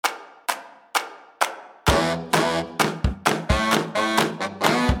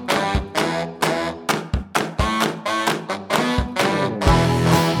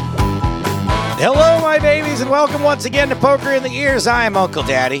welcome once again to Poker in the Ears. I am Uncle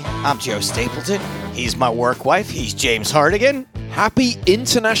Daddy. I'm Joe Stapleton. He's my work wife. He's James Hardigan. Happy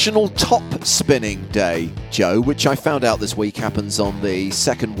International Top Spinning Day, Joe, which I found out this week happens on the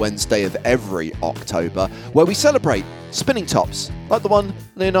second Wednesday of every October, where we celebrate spinning tops, like the one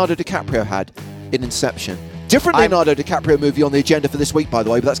Leonardo DiCaprio had in Inception. Different Leonardo DiCaprio movie on the agenda for this week, by the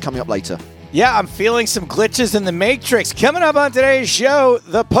way, but that's coming up later. Yeah, I'm feeling some glitches in the Matrix. Coming up on today's show,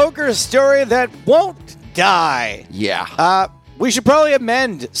 the poker story that won't die. Yeah. We should probably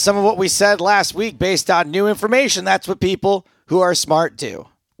amend some of what we said last week based on new information. That's what people who are smart do.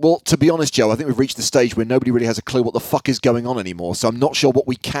 Well, to be honest, Joe, I think we've reached the stage where nobody really has a clue what the fuck is going on anymore, so I'm not sure what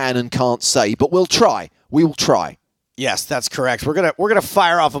we can and can't say, but we'll try. We will try. Yes, that's correct. We're gonna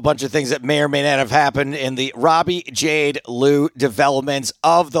fire off a bunch of things that may or may not have happened in the Robbie Jade Lou developments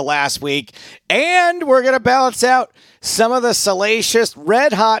of the last week, and we're gonna balance out some of the salacious,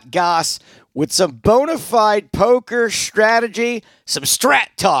 red-hot goss with some bona fide poker strategy, some strat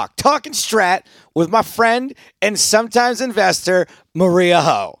talk, talking strat with my friend and sometimes investor Maria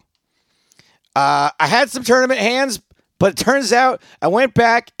Ho. I had some tournament hands, but it turns out I went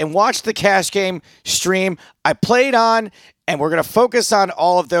back and watched the cash game stream I played on, and we're going to focus on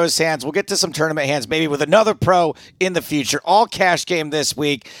all of those hands. We'll get to some tournament hands, maybe with another pro in the future. All cash game this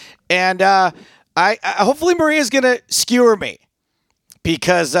week. And I hopefully Maria's going to skewer me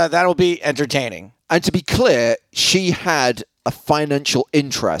because that'll be entertaining. And to be clear, she had a financial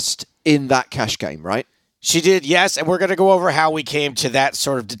interest in that cash game, right? She did, yes, and we're going to go over how we came to that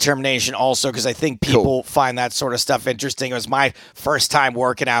sort of determination also, because I think people find that sort of stuff interesting. It was my first time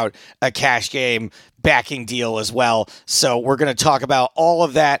working out a cash game backing deal as well, so we're going to talk about all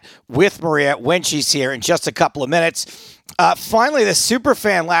of that with Maria when she's here in just a couple of minutes. Finally, the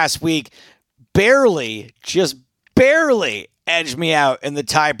superfan last week just barely edged me out in the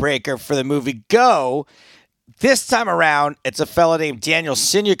tiebreaker for the movie Go. This time around, it's a fella named Daniel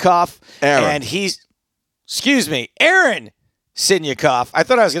Sinyakov, and he's... Excuse me, Aaron Sinyakov. I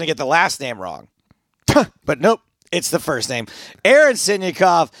thought I was going to get the last name wrong. But nope, it's the first name. Aaron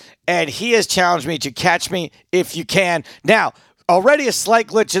Sinyakov, and he has challenged me to catch me if you can. Now, already a slight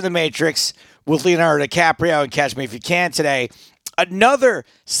glitch in the Matrix with Leonardo DiCaprio and Catch Me If You Can today. Another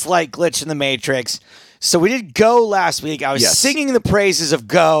slight glitch in the Matrix. So we did Go last week. I was singing the praises of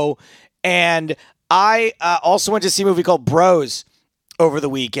Go, and I also went to see a movie called Bros over the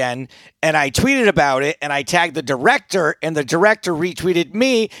weekend, and I tweeted about it, and I tagged the director, and the director retweeted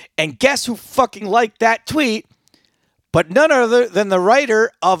me, and guess who fucking liked that tweet? But none other than the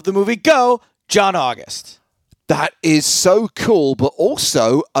writer of the movie Go, John August. That is so cool, but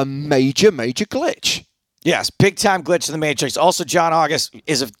also a major, major glitch. Yes, big-time glitch in the Matrix. Also, John August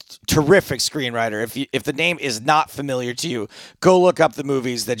is a terrific screenwriter. If the name is not familiar to you, go look up the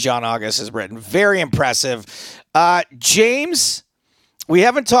movies that John August has written. Very impressive. James... We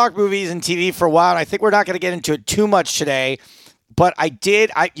haven't talked movies and TV for a while, and I think we're not going to get into it too much today. But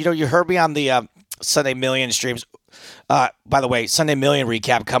you heard me on the Sunday Million streams. By the way, Sunday Million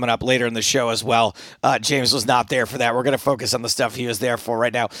recap coming up later in the show as well. James was not there for that. We're going to focus on the stuff he was there for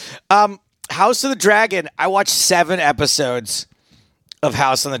right now. House of the Dragon. I watched 7 episodes of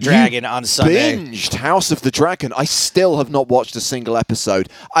House of the Dragon on Sunday. Binged House of the Dragon. I still have not watched a single episode.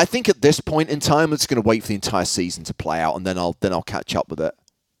 I think at this point in time, I'm just going to wait for the entire season to play out, and then I'll catch up with it.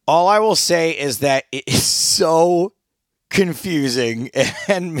 All I will say is that it is so confusing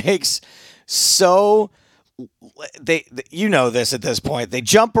and makes so... you know this at this point. They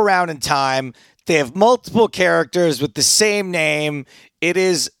jump around in time. They have multiple characters with the same name. It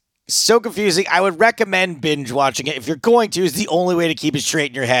is so confusing. I would recommend binge watching it. If you're going to, it's the only way to keep it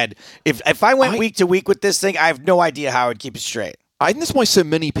straight in your head. If I went week to week with this thing, I have no idea how I would keep it straight. I think that's why so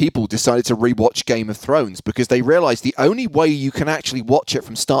many people decided to rewatch Game of Thrones, because they realized the only way you can actually watch it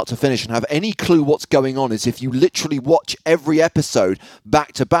from start to finish and have any clue what's going on is if you literally watch every episode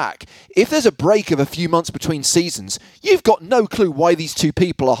back to back. If there's a break of a few months between seasons, you've got no clue why these two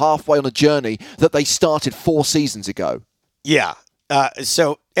people are halfway on a journey that they started 4 seasons ago. Yeah.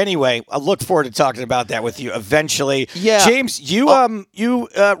 So anyway, I look forward to talking about that with you eventually. Yeah. James, you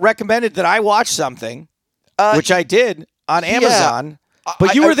recommended that I watch something, which I did on Amazon,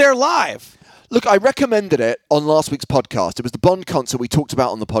 but you were there live. Look, I recommended it on last week's podcast. It was the Bond concert we talked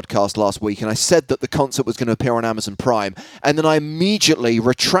about on the podcast last week, and I said that the concert was going to appear on Amazon Prime, and then I immediately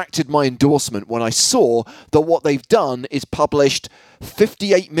retracted my endorsement when I saw that what they've done is published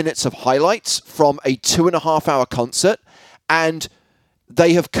 58 minutes of highlights from a 2.5-hour concert, and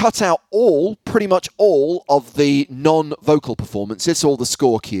they have cut out pretty much all of the non-vocal performances, all the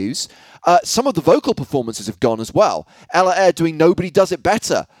score cues. Some of the vocal performances have gone as well. Ella Eyre doing Nobody Does It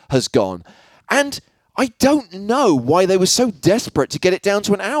Better has gone. And I don't know why they were so desperate to get it down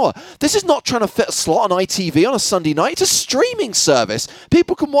to an hour. This is not trying to fit a slot on ITV on a Sunday night. It's a streaming service.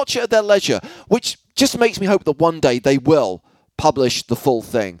 People can watch it at their leisure, which just makes me hope that one day they will publish the full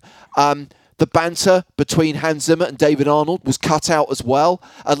thing. The banter between Hans Zimmer and David Arnold was cut out as well.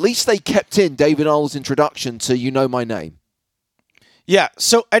 At least they kept in David Arnold's introduction to You Know My Name. Yeah.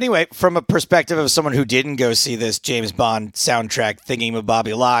 So anyway, from a perspective of someone who didn't go see this James Bond soundtrack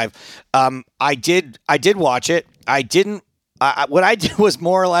Thingy-ma-bobby live, I did watch it. I didn't. What I did was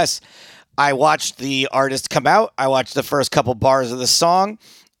more or less, I watched the artist come out. I watched the first couple bars of the song,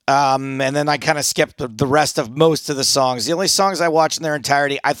 and then I kind of skipped the rest of most of the songs. The only songs I watched in their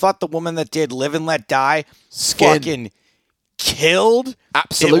entirety, I thought the woman that did "Live and Let Die" fucking killed.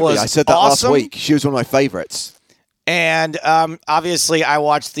 Absolutely, I said that awesome. last week. She was one of my favorites. And obviously, I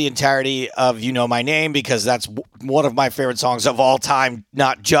watched the entirety of You Know My Name because that's one of my favorite songs of all time,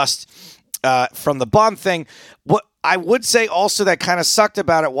 not just from the Bond thing. What I would say also that kind of sucked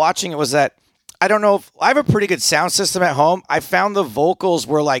about it watching it was that I don't know if I have a pretty good sound system at home. I found the vocals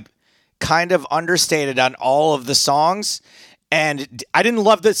were like kind of understated on all of the songs. And I didn't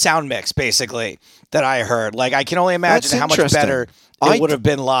love the sound mix, basically, that I heard. Like, I can only imagine how much better it would have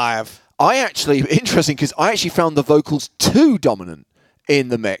been live. Interesting, because I actually found the vocals too dominant in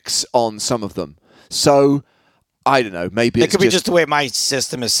the mix on some of them. So, I don't know, maybe it could be just the way my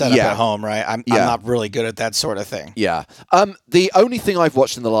system is set up at home, right? I'm not really good at that sort of thing. Yeah. The only thing I've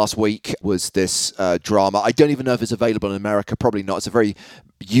watched in the last week was this drama. I don't even know if it's available in America. Probably not. It's a very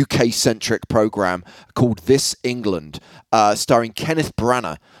UK-centric program called This England, starring Kenneth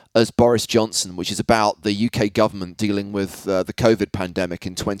Branagh as Boris Johnson, which is about the UK government dealing with the COVID pandemic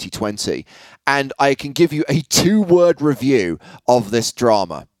in 2020. And I can give you a 2-word review of this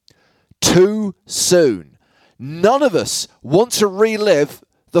drama. Too soon. None of us want to relive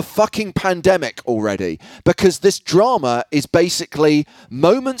the fucking pandemic already, because this drama is basically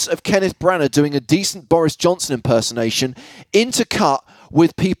moments of Kenneth Branagh doing a decent Boris Johnson impersonation intercut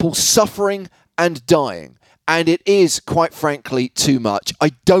with people suffering and dying. And it is, quite frankly, too much.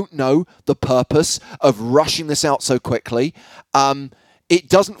 I don't know the purpose of rushing this out so quickly. It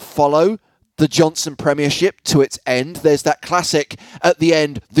doesn't follow the Johnson premiership to its end. There's that classic at the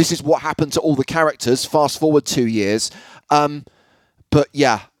end, this is what happened to all the characters, fast forward 2 years. But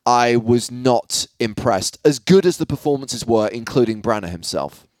yeah, I was not impressed. As good as the performances were, including Branagh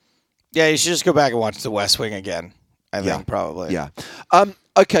himself. Yeah, you should just go back and watch The West Wing again, I think, probably. Yeah.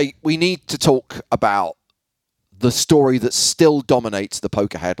 Okay, we need to talk about the story that still dominates the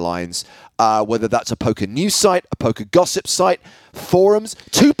poker headlines, whether that's a poker news site, a poker gossip site, forums.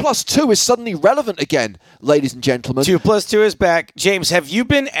 2+2 is suddenly relevant again, ladies and gentlemen. 2+2 is back. James, have you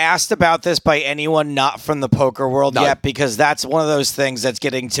been asked about this by anyone not from the poker world yet? Because that's one of those things that's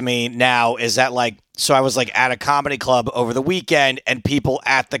getting to me now is that, like, so I was like at a comedy club over the weekend and people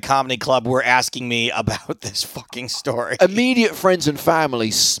at the comedy club were asking me about this fucking story. Immediate friends and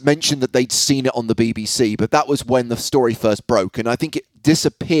family mentioned that they'd seen it on the BBC, but that was when the story first broke. And I think it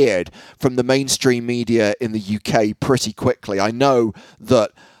disappeared from the mainstream media in the UK pretty quickly. I know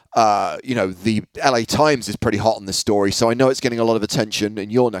that, the LA Times is pretty hot on this story, so I know it's getting a lot of attention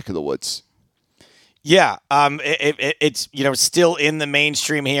in your neck of the woods. Yeah, it's still in the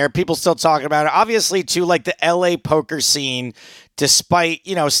mainstream here. People still talking about it. Obviously, too, like the LA poker scene, despite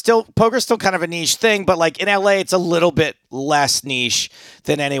poker's still kind of a niche thing, but like in LA, it's a little bit less niche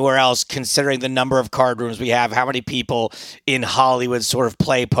than anywhere else, considering the number of card rooms we have, how many people in Hollywood sort of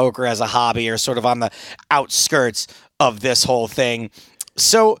play poker as a hobby or sort of on the outskirts of this whole thing.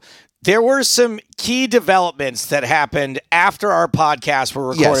 So there were some key developments that happened after our podcast were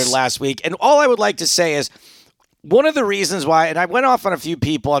recorded last week. And all I would like to say is one of the reasons why, and I went off on a few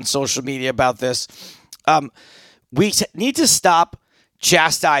people on social media about this, we need to stop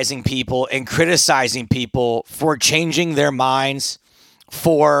chastising people and criticizing people for changing their minds,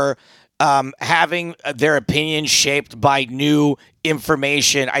 for having their opinion shaped by new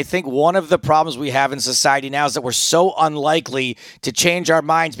information. I think one of the problems we have in society now is that we're so unlikely to change our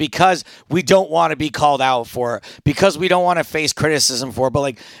minds because we don't want to be called out for it, because we don't want to face criticism for it. But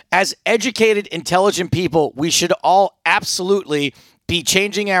like, as educated, intelligent people, we should all absolutely be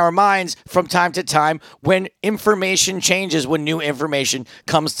changing our minds from time to time when information changes, when new information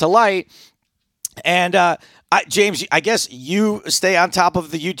comes to light. And James, I guess you stay on top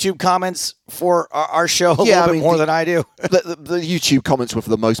of the YouTube comments for our show a little bit more than I do. The YouTube comments were, for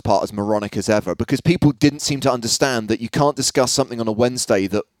the most part, as moronic as ever, because people didn't seem to understand that you can't discuss something on a Wednesday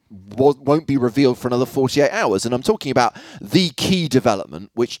that won't be revealed for another 48 hours. And I'm talking about the key development,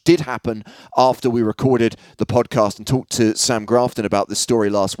 which did happen after we recorded the podcast and talked to Sam Grafton about this story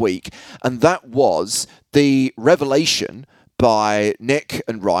last week. And that was the revelation by Nick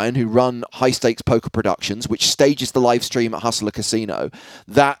and Ryan, who run High Stakes Poker Productions, which stages the live stream at Hustler Casino,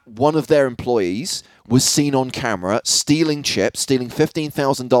 that one of their employees was seen on camera stealing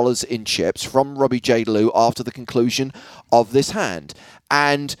 $15,000 in chips from Robbie J. Lou after the conclusion of this hand.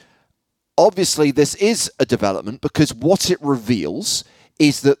 And obviously this is a development because what it reveals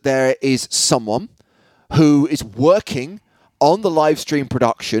is that there is someone who is working on the live stream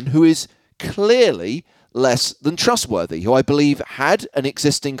production who is clearly less than trustworthy, who I believe had an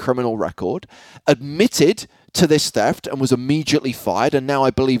existing criminal record, admitted to this theft and was immediately fired, and now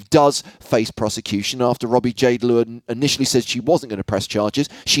I believe does face prosecution after Robbie Jade Lewin initially said she wasn't going to press charges.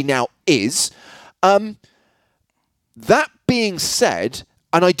 She now is. That being said,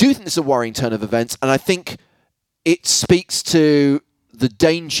 and I do think this is a worrying turn of events, and I think it speaks to the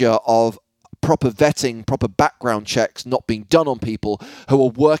danger of proper vetting, proper background checks not being done on people who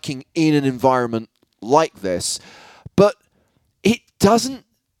are working in an environment like this, but it doesn't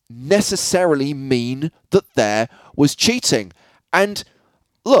necessarily mean that there was cheating. And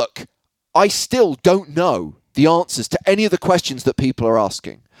look, I still don't know the answers to any of the questions that people are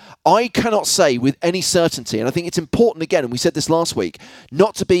asking. I cannot say with any certainty, and I think it's important again, and we said this last week,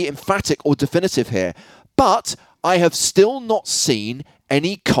 not to be emphatic or definitive here, but I have still not seen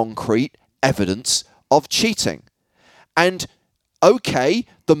any concrete evidence of cheating. And okay,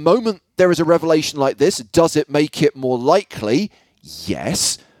 the moment there is a revelation like this, does it make it more likely?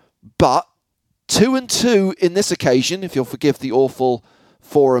 Yes. But 2 and 2 in this occasion, if you'll forgive the awful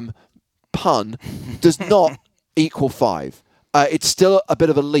forum pun, does not equal 5. It's still a bit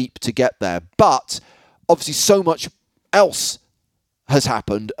of a leap to get there. But obviously so much else has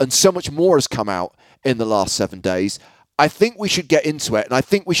happened and so much more has come out in the last 7 days. I think we should get into it, and I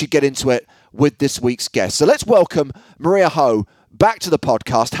think we should get into it with this week's guest. So let's welcome Maria Ho back to the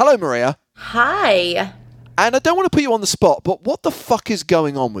podcast. Hello, Maria. Hi. And I don't want to put you on the spot, but what the fuck is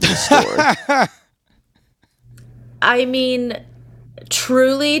going on with this story? I mean,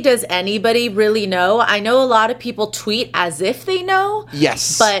 truly, does anybody really know? I know a lot of people tweet as if they know.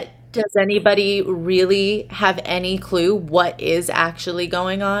 Yes. But does anybody really have any clue what is actually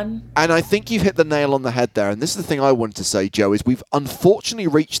going on? And I think you've hit the nail on the head there. And this is the thing I wanted to say, Joe, is we've unfortunately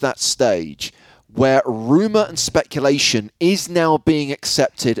reached that stage where rumour and speculation is now being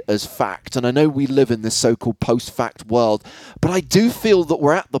accepted as fact. And I know we live in this so-called post-fact world, but I do feel that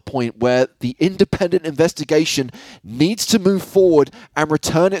we're at the point where the independent investigation needs to move forward and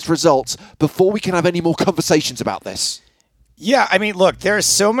return its results before we can have any more conversations about this. Yeah, I mean, look, there are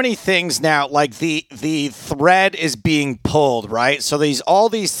so many things now, like the thread is being pulled, right? So all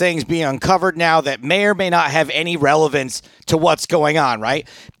these things being uncovered now that may or may not have any relevance to what's going on, right?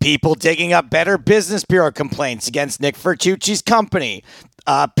 People digging up Better Business Bureau complaints against Nick Fertucci's company.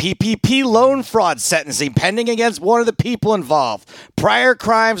 PPP loan fraud sentencing pending against one of the people involved. Prior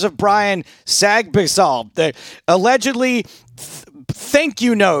crimes of Brian Sagbisal. The allegedly thank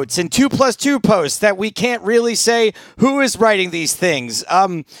you notes and 2+2 posts that we can't really say who is writing these things.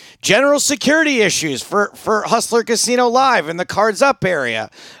 General security issues for Hustler Casino Live in the Cards Up area.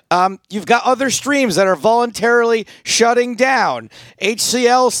 You've got other streams that are voluntarily shutting down.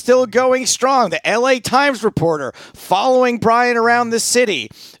 HCL still going strong. The LA Times reporter following Brian around the city.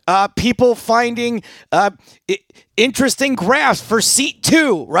 People finding interesting graphs for Seat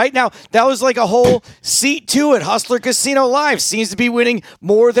 2. Right now, that was like a whole Seat 2 at Hustler Casino Live. Seems to be winning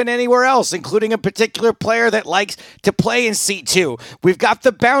more than anywhere else, including a particular player that likes to play in Seat 2. We've got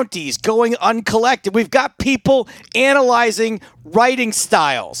the bounties going uncollected. We've got people analyzing writing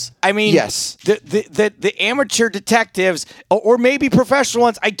styles. I mean, yes, the amateur detectives, or maybe professional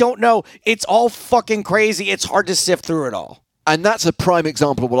ones, I don't know. It's all fucking crazy. It's hard to sift through it all. And that's a prime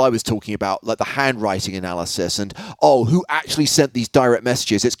example of what I was talking about, like the handwriting analysis and, who actually sent these direct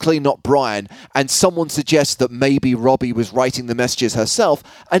messages? It's clearly not Brian. And someone suggests that maybe Robbie was writing the messages herself.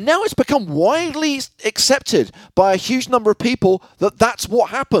 And now it's become widely accepted by a huge number of people that that's what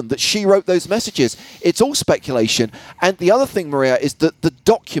happened, that she wrote those messages. It's all speculation. And the other thing, Maria, is that the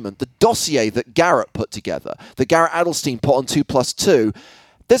document, the dossier that Garrett put together, that Garrett Adelstein put on 2+2,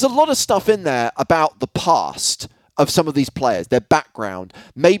 there's a lot of stuff in there about the past of some of these players, their background,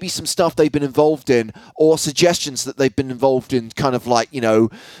 maybe some stuff they've been involved in, or suggestions that they've been involved in, kind of like,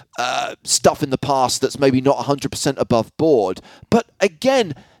 stuff in the past that's maybe not 100% above board. But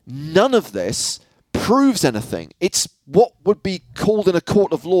again, none of this proves anything. It's what would be called in a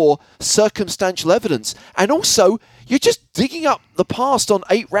court of law circumstantial evidence. And also, you're just digging up the past on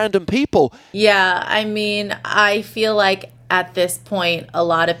 8 random people. Yeah, I mean, I feel like at this point, a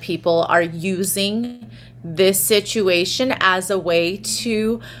lot of people are using this situation as a way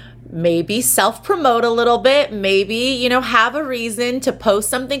to maybe self-promote a little bit, maybe, have a reason to post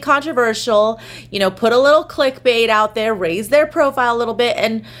something controversial, put a little clickbait out there, raise their profile a little bit.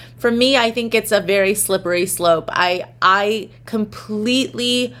 And for me, I think it's a very slippery slope. I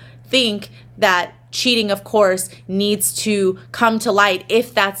completely think that cheating, of course, needs to come to light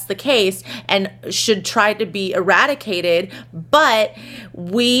if that's the case and should try to be eradicated. But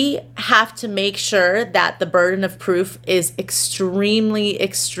we have to make sure that the burden of proof is extremely,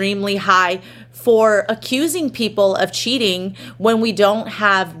 extremely high for accusing people of cheating when we don't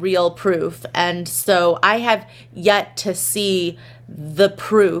have real proof. And so I have yet to see the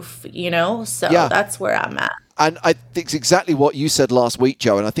proof, so that's where I'm at. And I think it's exactly what you said last week,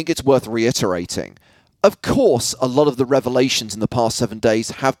 Joe, and I think it's worth reiterating. Of course, a lot of the revelations in the past 7 days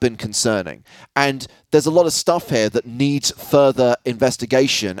have been concerning. And there's a lot of stuff here that needs further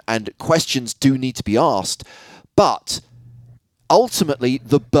investigation and questions do need to be asked. But ultimately,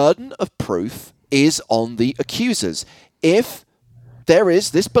 the burden of proof is on the accusers. If there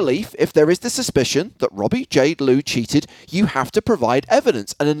is this belief, if there is the suspicion that Robbie Jade Lu cheated, you have to provide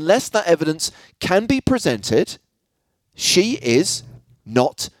evidence. And unless that evidence can be presented, she is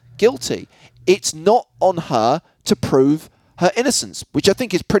not guilty. It's not on her to prove her innocence, which I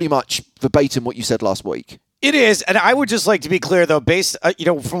think is pretty much verbatim what you said last week. It is, and I would just like to be clear, though, based,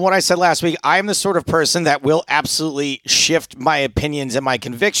 from what I said last week, I am the sort of person that will absolutely shift my opinions and my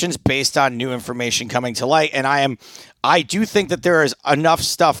convictions based on new information coming to light, and I do think that there is enough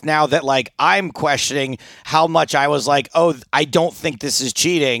stuff now that, I'm questioning how much I was like, oh, I don't think this is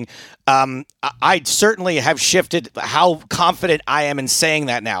cheating. I certainly have shifted how confident I am in saying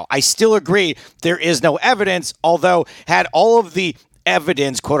that now. I still agree there is no evidence, although had all of the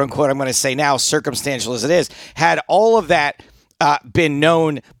evidence, quote unquote, I'm going to say now, circumstantial as it is, had all of that been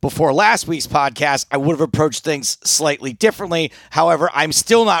known before last week's podcast, I would have approached things slightly differently. However, I'm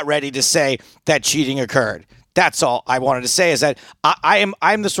still not ready to say that cheating occurred. That's all I wanted to say, is that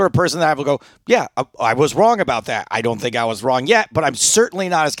I'm the sort of person that I will go, yeah, I was wrong about that. I don't think I was wrong yet, but I'm certainly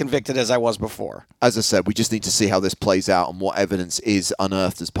not as convicted as I was before. As I said, we just need to see how this plays out and what evidence is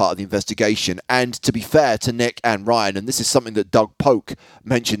unearthed as part of the investigation. And to be fair to Nick and Ryan, and this is something that Doug Polk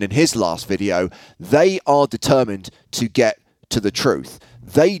mentioned in his last video, they are determined to get to the truth.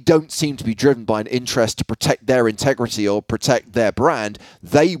 They don't seem to be driven by an interest to protect their integrity or protect their brand.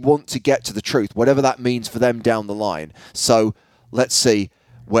 They want to get to the truth, whatever that means for them down the line. So let's see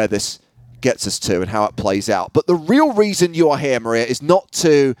where this gets us to and how it plays out. But the real reason you are here, Maria, is not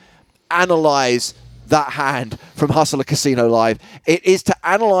to analyze that hand from Hustler Casino Live. It is to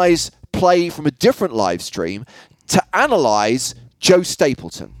analyze play from a different live stream, to analyze Joe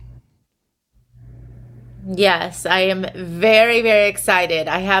Stapleton. Yes, I am very, very excited.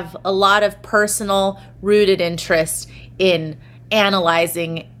 I have a lot of personal rooted interest in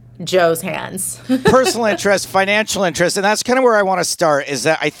analyzing Joe's hands. Personal interest, financial interest, and that's kind of where I want to start, is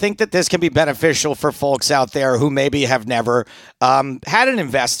that I think that this can be beneficial for folks out there who maybe have never had an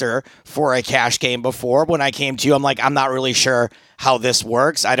investor for a cash game before. When I came to you, I'm like, I'm not really sure how this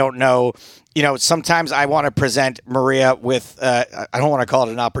works. I don't know. Sometimes I want to present Maria with, I don't want to call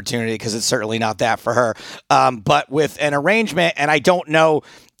it an opportunity because it's certainly not that for her, but with an arrangement, and I don't know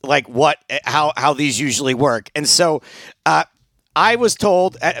how these usually work. And so I was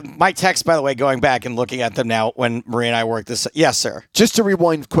told, my text, by the way, going back and looking at them now when Maria and I worked this. Yes, sir. Just to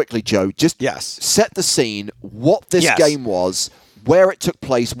rewind quickly, Joe, set the scene, what this game was, where it took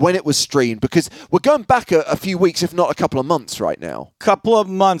place, when it was streamed, because we're going back a few weeks, if not a couple of months right now. Couple of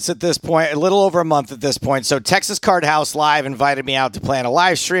months at this point, a little over a month at this point. So Texas Card House Live invited me out to plan a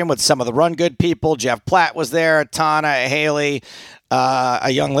live stream with some of the Run Good people. Jeff Platt was there, Tana, Haley, a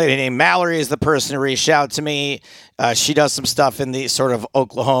young lady named Mallory is the person who reached out to me. She does some stuff in the sort of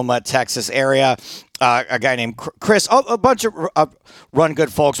Oklahoma, Texas area. A guy named Chris, a bunch of Run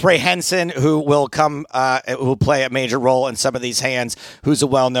Good folks. Ray Henson, who will come, who will play a major role in some of these hands, who's a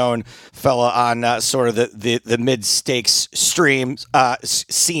well-known fella on sort of the mid-stakes stream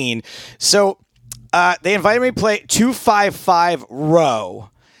scene. So they invited me to play 255 Row.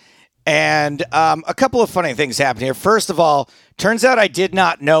 And a couple of funny things happened here. First of all, turns out I did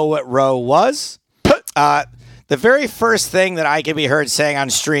not know what Row was. The very first thing that I can be heard saying on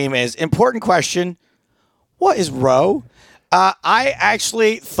stream is, important question, what is Row? I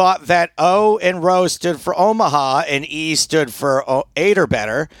actually thought that O and Rho stood for Omaha and E stood for 8 or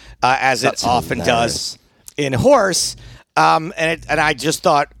better, as That's it often hilarious. does in horse. And I just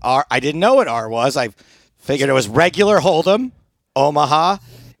thought R. I didn't know what R was. I figured it was regular Hold'em, Omaha,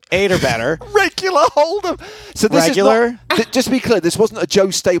 8 or better. Regular Hold'em. So this Regular? is not, just to be clear, this wasn't a Joe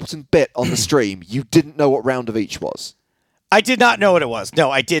Stapleton bit on the stream. You didn't know what round of each was. I did not know what it was.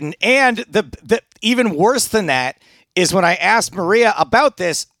 No, I didn't. And the even worse than that is when I asked Maria about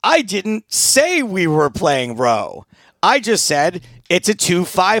this, I didn't say we were playing Rho. I just said it's a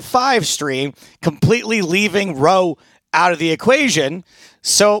 2-5-5 stream, completely leaving Rho out of the equation.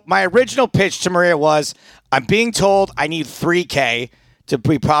 So my original pitch to Maria was, I'm being told I need 3K to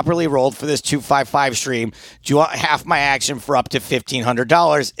be properly rolled for this 2-5-5 stream. Do you want half my action for up to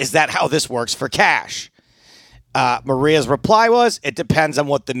 $1,500? Is that how this works for cash? Maria's reply was, it depends on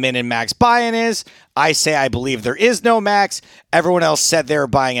what the min and max buy-in is. I say I believe there is no max. Everyone else said they were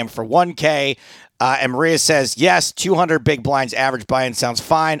buying him for 1K. And Maria says, yes, 200 big blinds average buy-in sounds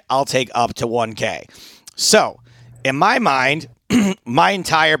fine. I'll take up to 1K. So, in my mind, my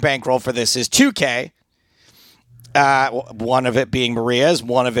entire bankroll for this is 2K. One of it being Maria's,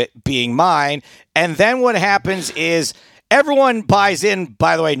 one of it being mine. And then what happens is everyone buys in,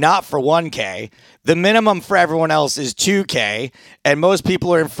 by the way, not for 1K. The minimum for everyone else is 2K, and most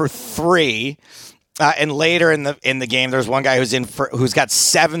people are in for 3. And later in the game, there's one guy who's got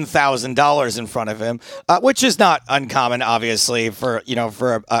 $7,000 in front of him, which is not uncommon, obviously, for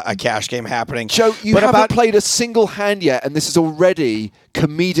a cash game happening. Joe, you haven't played a single hand yet, and this is already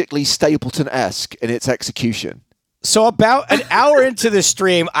comedically Stapleton-esque in its execution. So about an hour into the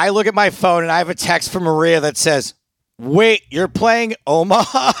stream, I look at my phone and I have a text from Maria that says, wait, you're playing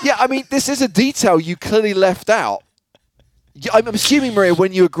Omaha? Yeah, I mean, this is a detail you clearly left out. I'm assuming, Maria,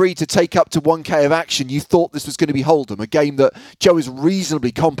 when you agreed to take up to 1K of action, you thought this was going to be Hold'em, a game that Joe is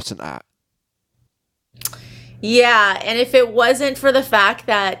reasonably competent at. Yeah, and if it wasn't for the fact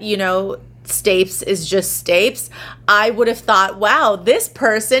that, Stapes is just Stapes, I would have thought, wow, this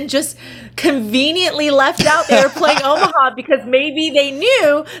person just conveniently left out they were playing Omaha because maybe they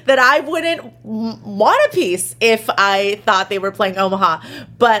knew that I wouldn't want a piece if I thought they were playing Omaha.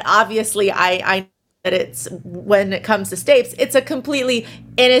 But obviously, I know that it's, when it comes to Stapes, it's a completely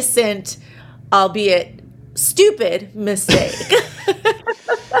innocent, albeit stupid mistake.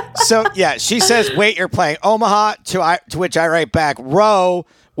 So, yeah, she says, wait, you're playing Omaha, to which I write back, Rho,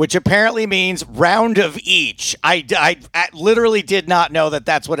 which apparently means round of each. I literally did not know that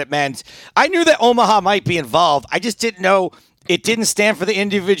that's what it meant. I knew that Omaha might be involved. I just didn't know it didn't stand for the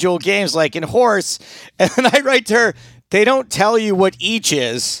individual games like in horse. And then I write to her, they don't tell you what each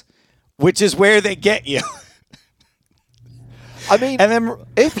is, which is where they get you. I mean, and then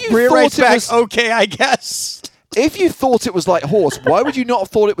if you Maria thought writes it back, was, okay, I guess. If you thought it was like horse, why would you not have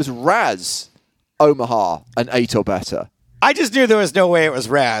thought it was Raz, Omaha, and 8 or better? I just knew there was no way it was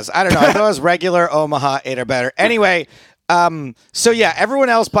Raz. I don't know. I thought it was regular Omaha, 8 or better. Anyway, so yeah, everyone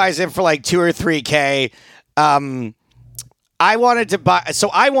else buys in for like 2 or 3K. I wanted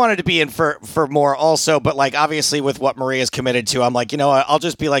to be in for more also, but like obviously with what Maria's committed to, I'm like, I'll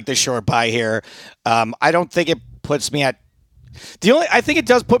just be like the short buy here. I don't think it puts me at I think it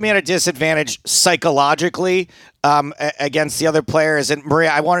does put me at a disadvantage psychologically against the other players. And Maria,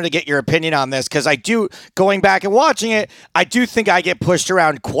 I wanted to get your opinion on this because going back and watching it, I do think I get pushed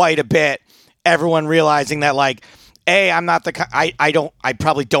around quite a bit. Everyone realizing that like, A, I'm not I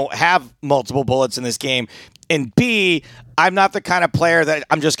probably don't have multiple bullets in this game. And B, I'm not the kind of player that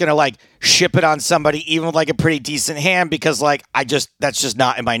I'm just going to like ship it on somebody, even with like a pretty decent hand, because like that's just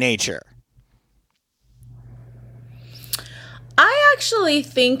not in my nature. I actually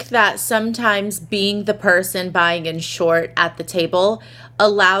think that sometimes being the person buying in short at the table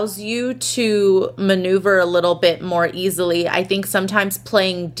allows you to maneuver a little bit more easily. I think sometimes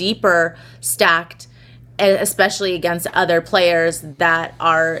playing deeper stacked, especially against other players that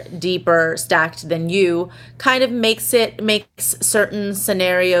are deeper stacked than you, kind of makes certain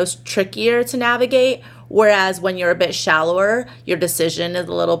scenarios trickier to navigate. Whereas when you're a bit shallower, your decision is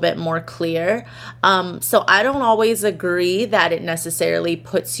a little bit more clear. So I don't always agree that it necessarily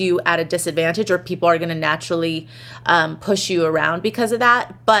puts you at a disadvantage or people are going to naturally push you around because of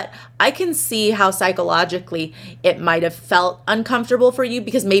that. But I can see how psychologically it might have felt uncomfortable for you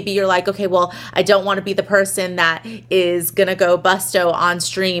because maybe you're like, okay, well, I don't want to be the person that is going to go busto on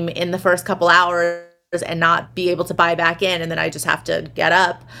stream in the first couple hours and not be able to buy back in, and then I just have to get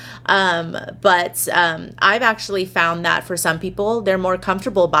up. But I've actually found that for some people, they're more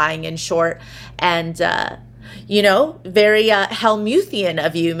comfortable buying in short. And very Helmuthian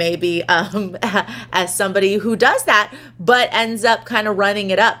of you, maybe, as somebody who does that, but ends up kind of running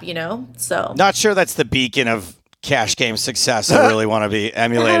it up, so. Not sure that's the beacon of cash game success I really want to be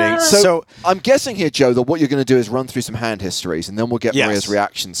emulating. So I'm guessing here, Joe, that what you're going to do is run through some hand histories, and then we'll get Maria's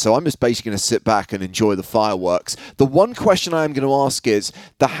reaction. So I'm just basically going to sit back and enjoy the fireworks. The one question I am going to ask is,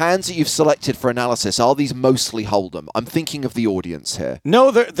 the hands that you've selected for analysis, are these mostly Hold'em? I'm thinking of the audience here.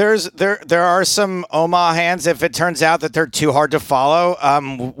 No, there are some Omaha hands. If it turns out that they're too hard to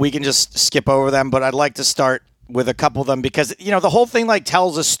follow, we can just skip over them. But I'd like to start with a couple of them because, the whole thing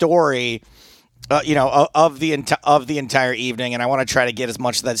tells a story of the entire evening, and I want to try to get as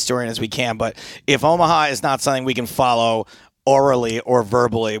much of that story in as we can. But if Omaha is not something we can follow orally or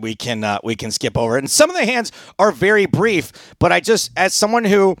verbally, we can skip over it. And some of the hands are very brief, but I just, as someone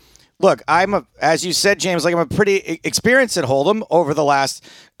who, look, as you said, James, I'm a pretty experienced at Hold'em over the last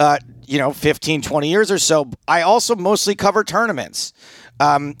 15, 20 years or so. I also mostly cover tournaments.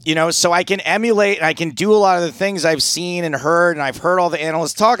 So I can emulate and I can do a lot of the things I've seen and heard, and I've heard all the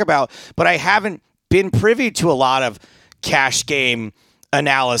analysts talk about, but I haven't been privy to a lot of cash game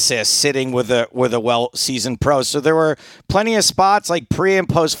analysis sitting with a well-seasoned pro. So there were plenty of spots like pre and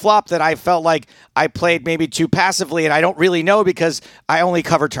post flop that I felt like I played maybe too passively, and I don't really know because I only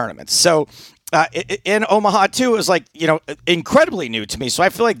cover tournaments. So in Omaha too, it was incredibly new to me. So I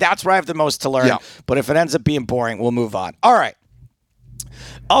feel like that's where I have the most to learn. Yeah. But if it ends up being boring, we'll move on. All right.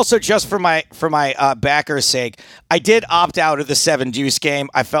 Also, just for my backer's sake, I did opt out of the 7-deuce game.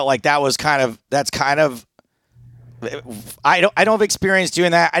 I felt like that's kind of I don't have experience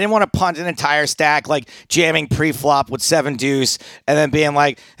doing that. I didn't want to punt an entire stack, like jamming pre-flop with 7-deuce and then being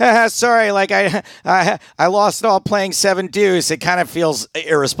like, sorry, like I lost it all playing 7-deuce. It kind of feels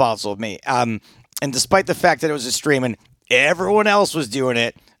irresponsible of me. And despite the fact that it was a stream and everyone else was doing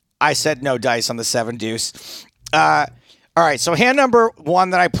it, I said no dice on the 7-deuce. All right, so hand number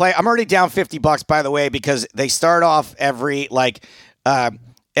one that I play, I'm already down $50, by the way, because they start off every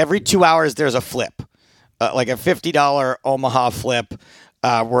 2 hours, there's a flip, like a $50 Omaha flip,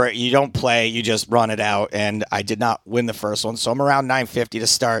 where you don't play, you just run it out, and I did not win the first one, so I'm around $9.50 to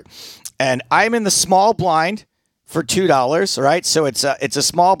start, and I'm in the small blind for $2, all right? So it's a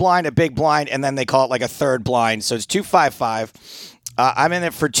small blind, a big blind, and then they call it like a third blind, so it's $2.55. I'm in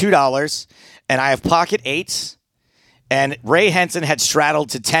it for $2, and I have pocket eights. And Ray Henson had straddled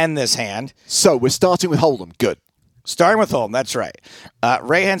to 10 this hand. So we're starting with Hold'em. Good. Starting with Hold'em, that's right.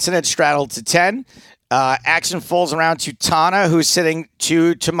 Ray Henson had straddled to 10. Action folds around to Tana, who's sitting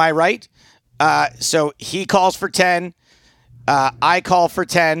to my right. So he calls for 10. I call for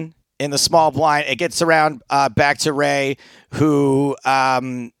 10 in the small blind. It gets around back to Ray, who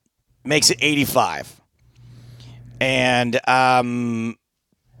makes it 85. And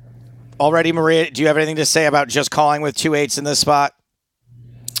already, Maria, do you have anything to say about just calling with 2 8s in this spot?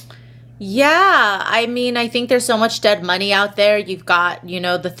 Yeah, I mean, I think there's so much dead money out there. You've got,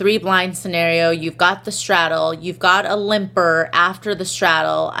 the 3 blind scenario. You've got the straddle. You've got a limper after the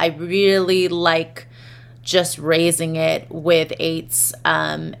straddle. I really like just raising it with 8s.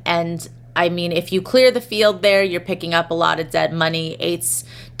 And I mean, if you clear the field there, you're picking up a lot of dead money. 8s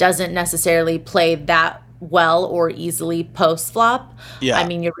doesn't necessarily play that well or easily post flop. Yeah. I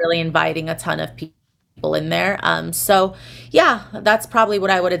mean, you're really inviting a ton of people in there. So yeah, that's probably what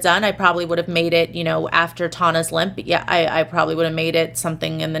I would have done. I probably would have made it, after Tana's limp. Yeah, I probably would have made it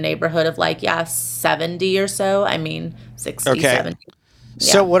something in the neighborhood of 70 or so. I mean, 60, okay. 70. Yeah.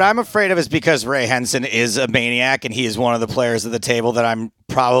 So what I'm afraid of is because Ray Henson is a maniac and he is one of the players at the table that I'm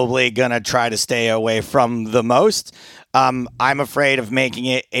probably going to try to stay away from the most. I'm afraid of making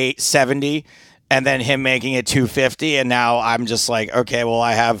it 870 and then him making it 250, and now I'm just like, okay, well,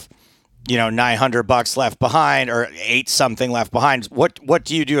 I have, $900 left behind or 8 something left behind. What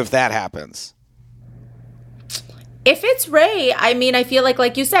do you do if that happens? If it's Ray, I mean, I feel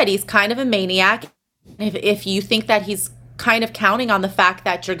like you said, he's kind of a maniac. If you think that he's kind of counting on the fact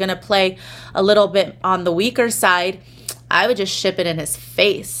that you're going to play a little bit on the weaker side, I would just ship it in his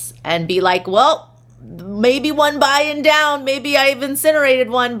face and be like, well, maybe one buy-in down, maybe I've incinerated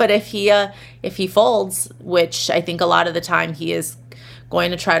one, but if he folds, which I think a lot of the time he is going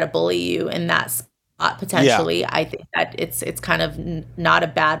to try to bully you in that spot potentially, yeah. I think that it's kind of not a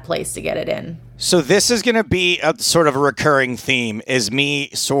bad place to get it in. So this is going to be a sort of a recurring theme, is me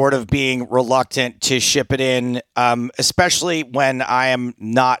sort of being reluctant to ship it in, especially when I am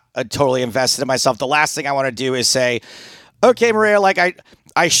not totally invested in myself. The last thing I want to do is say, okay, Maria,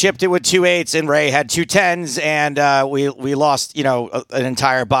 I shipped it with 2 8s and Ray had 2 10s, and we lost, an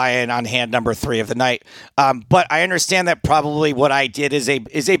entire buy-in on hand number 3 of the night. But I understand that probably what I did is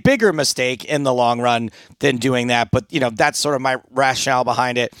a bigger mistake in the long run than doing that. But that's sort of my rationale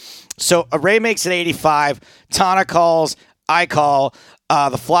behind it. So Ray makes it 85. Tana calls. I call.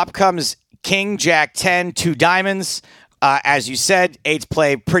 The flop comes King Jack 10, 2 diamonds. As you said, 8s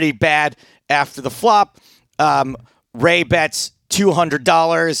play pretty bad after the flop. Ray bets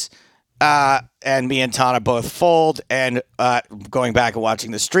 $200, and me and Tana both fold. And going back and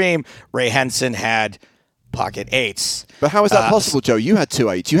watching the stream, Ray Henson had pocket 8s. But how is that possible, Joe? You had 2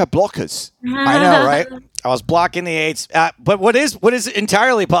 8s. You had blockers. I know, right? I was blocking the 8s. But what is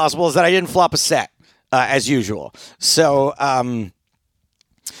entirely possible is that I didn't flop a set, as usual. So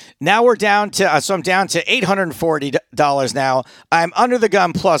now we're down to, I'm down to $840 now. I'm under the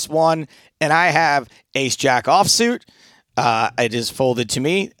gun +1, and I have ace jack offsuit. It is folded to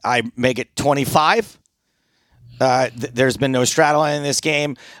me. I make it 25. There's been no straddling in this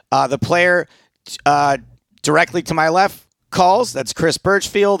game. The player directly to my left calls. That's Chris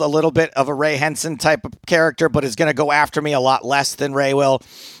Birchfield, a little bit of a Ray Henson type of character, but is going to go after me a lot less than Ray will.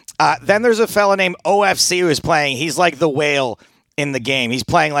 Then there's a fella named OFC who is playing. He's like the whale in the game. He's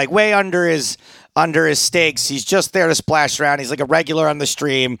playing like way under his stakes. He's just there to splash around. He's like a regular on the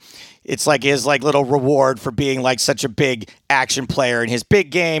stream. It's like his little reward for being like such a big action player in his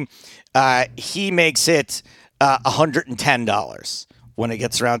big game. He makes it $110 when it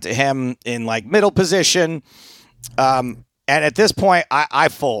gets around to him in like middle position. And at this point, I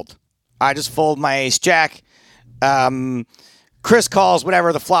fold. I just fold my ace jack. Chris calls,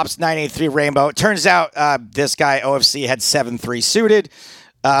 whatever, the flop's 9-8-3 rainbow. It turns out this guy, OFC, had 7-3 suited.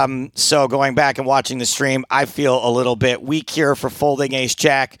 So going back and watching the stream, I feel a little bit weak here for folding ace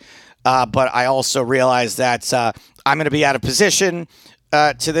jack. But I also realize that I'm going to be out of position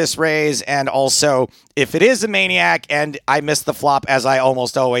to this raise. And also, if it is a maniac and I miss the flop, as I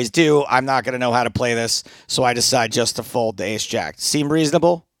almost always do, I'm not going to know how to play this. So I decide just to fold the ace jack. Seem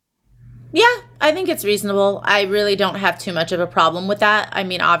reasonable? Yeah, I think it's reasonable. I really don't have too much of a problem with that. I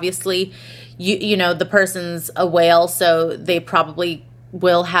mean, obviously, you know, the person's a whale, so they probably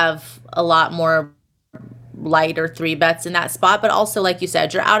will have a lot more lighter 3-bets in that spot. But also, like you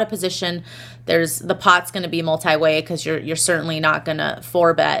said, you're out of position. The pot's going to be multi-way because you're certainly not going to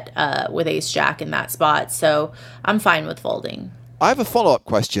 4-bet with ace jack in that spot. So I'm fine with folding. I have a follow-up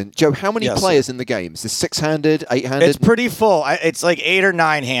question. Joe, how many players in the game? Is this 6-handed, 8-handed? It's pretty full. It's like 8 or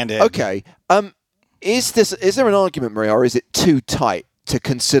 9-handed. Okay. Is there an argument, Maria, or is it too tight to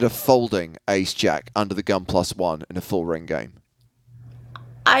consider folding ace-jack under the gun +1 in a full ring game?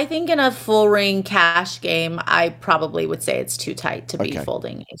 I think in a full ring cash game, I probably would say it's too tight to be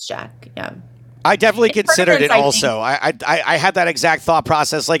folding ace-jack. Yeah. I definitely considered it also. I had that exact thought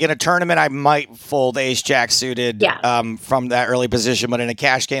process. Like in a tournament, I might fold ace-jack suited from that early position. But in a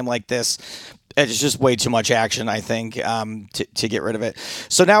cash game like this, it's just way too much action, I think, to get rid of it.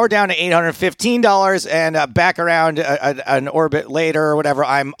 So now we're down to $815 and back around an orbit later or whatever.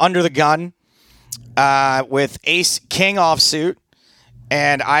 I'm under the gun with ace-king offsuit,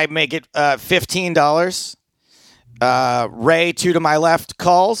 and I make it $15. Ray, 2 to my left,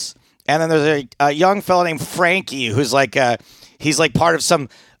 calls. And then there's a young fellow named Frankie who's like he's like part of some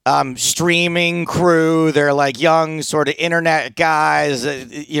streaming crew. They're like young sort of internet guys,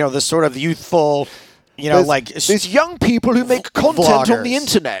 the sort of youthful, there's young people who make content vloggers on the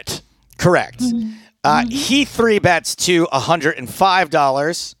internet. Correct. He 3-bets to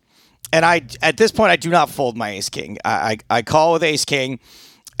 $105. And at this point, I do not fold my ace king. I call with ace king,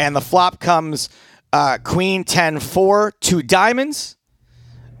 and the flop comes queen 10-4, 2 diamonds.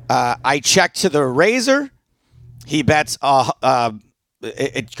 I check to the razor. He bets.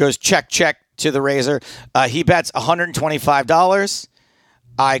 It goes check to the razor. He bets $125.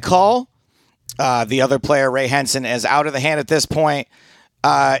 I call. The other player, Ray Henson, is out of the hand at this point.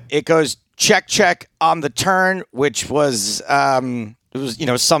 It goes check on the turn, which was some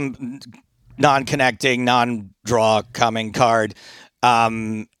non-connecting, non-draw coming card,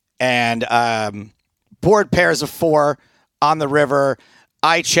 and board pairs of 4 on the river.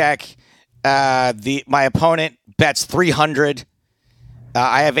 I check. My opponent bets 300.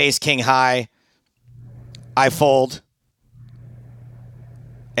 I have ace king high. I fold.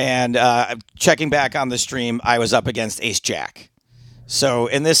 And checking back on the stream, I was up against ace jack. So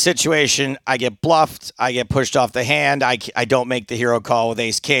in this situation, I get bluffed. I get pushed off the hand. I don't make the hero call with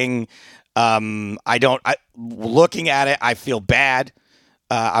ace king. Looking at it, I feel bad.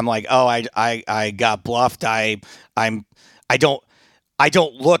 I'm like, oh, I got bluffed. I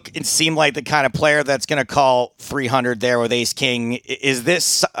don't look and seem like the kind of player that's going to call 300 there with ace king. Is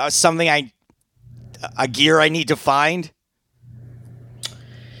this something a gear I need to find?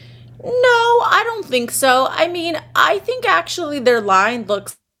 No, I don't think so. I mean, I think actually their line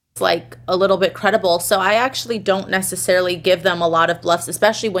looks like a little bit credible. So I actually don't necessarily give them a lot of bluffs,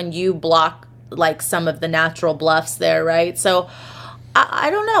 especially when you block like some of the natural bluffs there, right? So I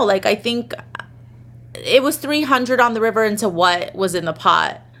don't know. Like, I think it was 300 on the river into what was in the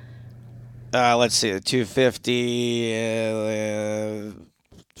pot. Let's see, 250,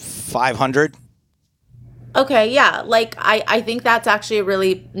 500. Okay, yeah. Like, I think that's actually a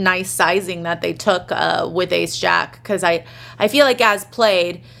really nice sizing that they took with ace jack, because I feel like as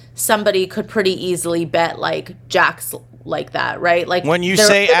played, somebody could pretty easily bet like jacks like that, right? Like, when you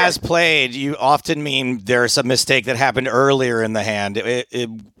say as played, you often mean there's a mistake that happened earlier in the hand.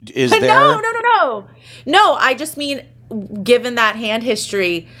 Is there? No, I just mean, given that hand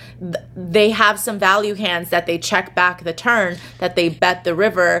history, they have some value hands that they check back the turn, that they bet the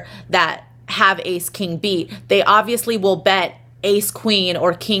river, that have ace king beat. They obviously will bet ace queen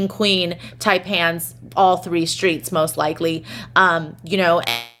or king queen type hands all three streets, most likely.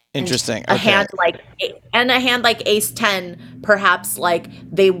 Interesting. A hand like ace 10, perhaps, like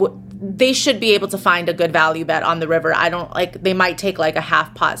they should be able to find a good value bet on the river. I don't like, they might take like a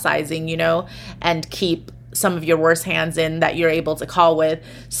half pot sizing, and keep some of your worst hands in that you're able to call with.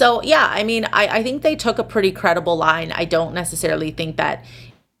 So yeah, I mean, I think they took a pretty credible line. I don't necessarily think that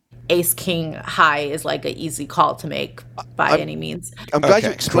ace king high is like an easy call to make by any means. I'm glad you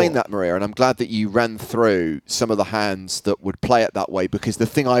explained that, Maria, and I'm glad that you ran through some of the hands that would play it that way, because the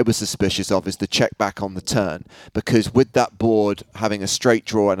thing I was suspicious of is the check back on the turn, because with that board having a straight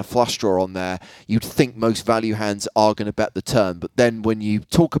draw and a flush draw on there, you'd think most value hands are going to bet the turn, but then when you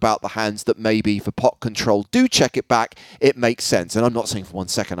talk about the hands that maybe for pot control do check it back, it makes sense. And I'm not saying for 1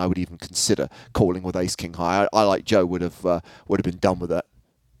 second I would even consider calling with ace king high. I like Joe would have been done with it.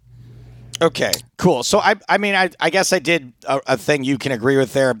 Okay, cool. So I guess I did a thing you can agree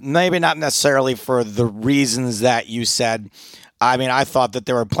with there. Maybe not necessarily for the reasons that you said. I mean, I thought that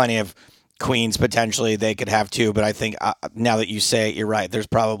there were plenty of queens potentially they could have too, but I think now that you say it, you're right. There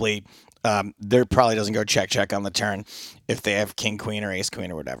probably doesn't go check on the turn if they have king queen or ace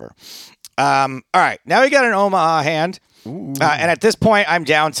queen or whatever. All right, now we got an Omaha hand. And at this point, I'm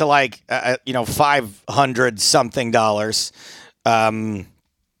down to like $500 something.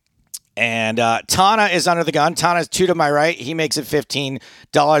 And Tana is under the gun. Tana's 2 to my right. He makes it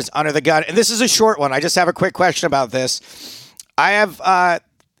 $15 under the gun. And this is a short one. I just have a quick question about this. I have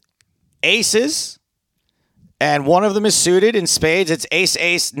aces, and one of them is suited in spades. It's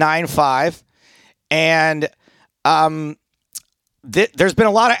ace 9-5. And there's been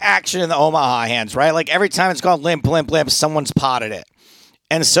a lot of action in the Omaha hands, right? Like every time it's gone limp, someone's potted it.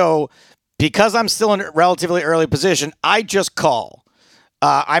 And so because I'm still in a relatively early position, I just call.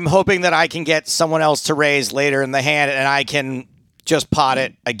 I'm hoping that I can get someone else to raise later in the hand, and I can just pot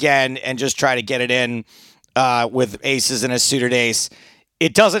it again and just try to get it in with aces and a suited ace.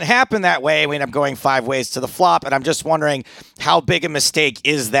 It doesn't happen that way. We end up going 5 ways to the flop, and I'm just wondering how big a mistake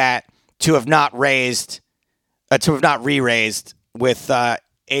is that to have not re-raised with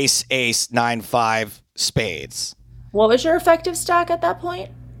ace 9-5 spades. What was your effective stack at that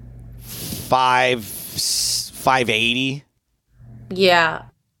point? 580. Yeah,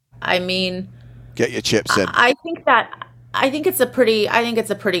 I mean, get your chips in. I think it's a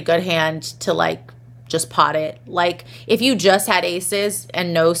pretty good hand to like just pot it. Like if you just had aces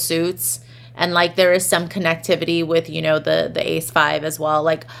and no suits, and like there is some connectivity with the ace 5 as well.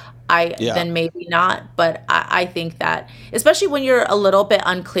 Like then maybe not. But I think that especially when you're a little bit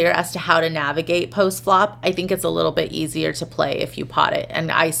unclear as to how to navigate post flop, I think it's a little bit easier to play if you pot it and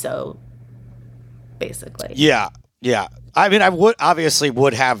ISO, basically. Yeah. I mean, I would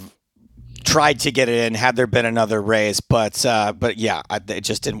have tried to get it in had there been another raise, but yeah, it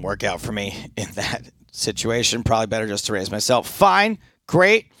just didn't work out for me in that situation. Probably better just to raise myself. Fine,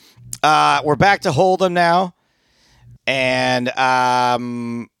 great. We're back to Hold'em now, and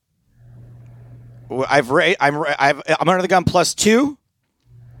I'm under the gun +2.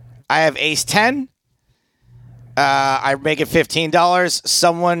 I have ace 10. I make it $15.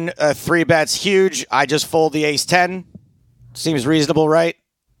 Someone 3 bets huge. I just fold the ace 10. Seems reasonable, right?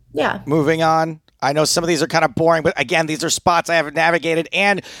 Yeah. Moving on. I know some of these are kind of boring, but again, these are spots I haven't navigated.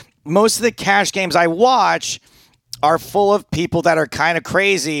 And most of the cash games I watch are full of people that are kind of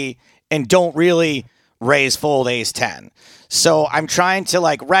crazy and don't really raise fold ace 10. So I'm trying to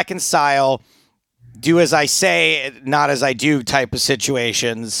like reconcile do as I say, not as I do type of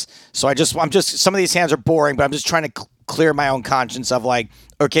situations. So I'm just some of these hands are boring, but I'm just trying to clear my own conscience of like,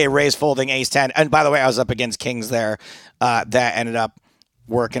 okay, raise folding ace 10. And by the way, I was up against kings there. That ended up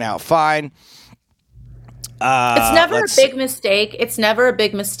working out fine. It's never a big mistake. It's never a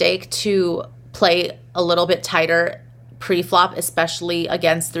big mistake to play a little bit tighter pre-flop, especially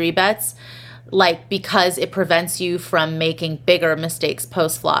against 3-bets, like because it prevents you from making bigger mistakes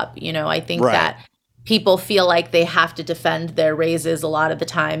post-flop. You know, I think that people feel like they have to defend their raises a lot of the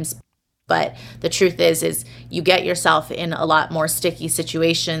times. But the truth is you get yourself in a lot more sticky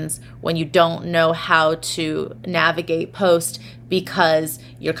situations when you don't know how to navigate post because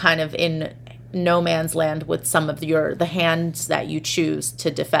you're kind of in no man's land with some of the hands that you choose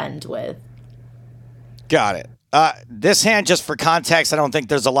to defend with. Got it. This hand, just for context, I don't think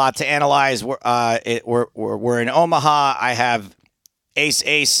there's a lot to analyze. We're in Omaha. I have ace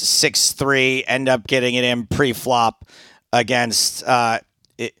 6-3, end up getting it in pre-flop against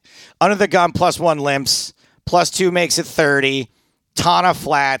under the gun +1 limps, +2 makes it 30, Tana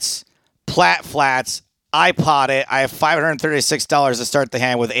flats, Plat flats. I pot it. I have $536 to start the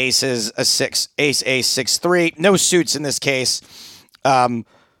hand with aces, a 6, ace 6-3. No suits in this case. And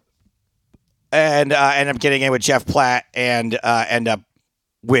end up getting in with Jeff Platt and end up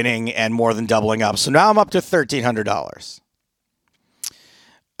winning and more than doubling up. So now I'm up to $1,300.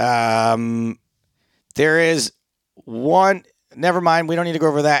 There is one. Never mind. We don't need to go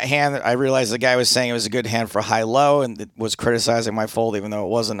over that hand. I realized the guy was saying it was a good hand for high-low and was criticizing my fold, even though it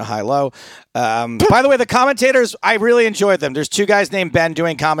wasn't a high-low. By the way, the commentators, I really enjoyed them. There's two guys named Ben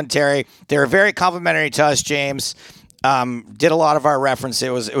doing commentary. They were very complimentary to us, James. Did a lot of our reference. It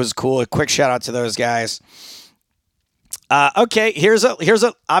was cool. A quick shout-out to those guys. Okay, here's a.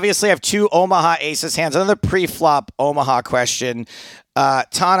 Obviously, I have two Omaha aces hands. Another pre-flop Omaha question.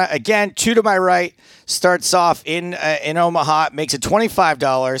 Tana, again, 2 to my right, starts off in Omaha, makes it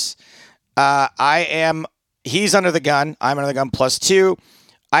 $25. He's under the gun. I'm under the gun +2.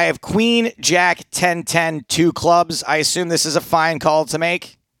 I have queen, jack, 10-10, 2 clubs. I assume this is a fine call to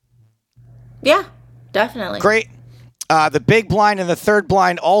make? Yeah, definitely. Great. The big blind and the third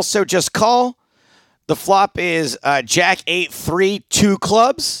blind also just call. The flop is jack, 8-3, 2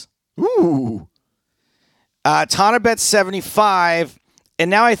 clubs. Ooh. Tana bets 75. And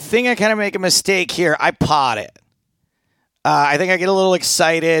now I think I kind of make a mistake here. I pot it. I think I get a little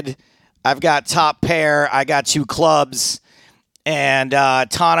excited. I've got top pair. I got 2 clubs. And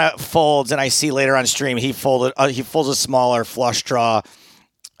Tana folds, and I see later on stream he folds a smaller flush draw.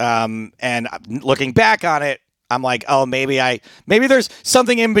 And looking back on it, I'm like, oh, maybe there's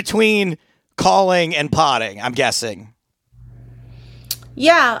something in between calling and potting, I'm guessing.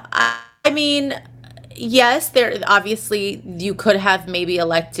 Yeah, I mean, yes, there obviously you could have maybe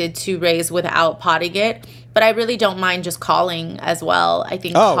elected to raise without potting it, but I really don't mind just calling as well. I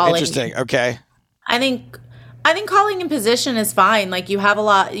think calling, interesting. Okay. I think calling in position is fine. Like you have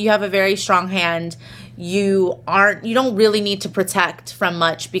a very strong hand. You don't really need to protect from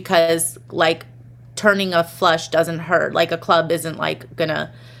much because like turning a flush doesn't hurt. Like a club isn't like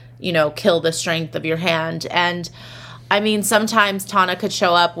gonna, kill the strength of your hand. And I mean, sometimes Tana could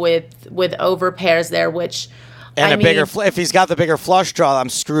show up with over pairs there, which bigger. If he's got the bigger flush draw, I'm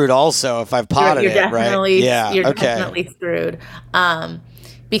screwed. Also, if I've potted you're definitely, right? Yeah, you're definitely screwed.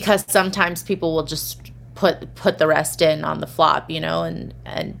 Because sometimes people will just put the rest in on the flop,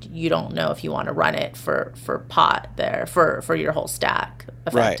 and you don't know if you want to run it for pot there for your whole stack.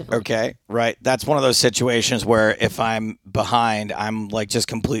 Effectively. Right. Okay. Right. That's one of those situations where if I'm behind, I'm like just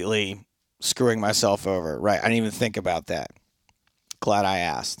completely screwing myself over. Right. I didn't even think about that. Glad I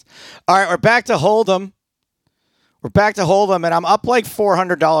asked. All right. We're back to Hold'em. And I'm up like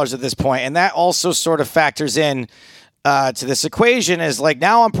 $400 at this point. And that also sort of factors in to this equation is like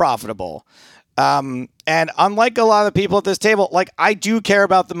now I'm profitable. And unlike a lot of the people at this table, like I do care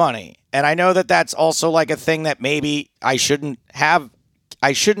about the money. And I know that that's also like a thing that maybe I shouldn't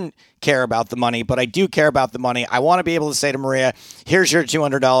care about the money, but I do care about the money. I want to be able to say to Maria, here's your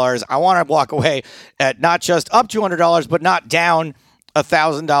 $200. I want to walk away at not just up $200, but not down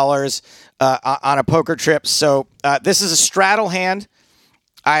 $1,000 on a poker trip. So this is a straddle hand.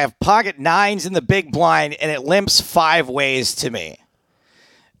 I have pocket 9s in the big blind, and it limps 5 ways to me.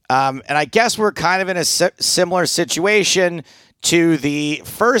 And I guess we're kind of in a similar situation to the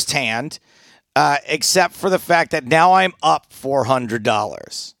first hand, except for the fact that now I'm up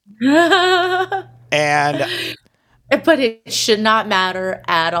 $400. And but it should not matter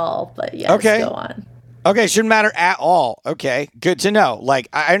at all. But yes, okay. Go on. Okay, shouldn't matter at all. Okay, good to know. Like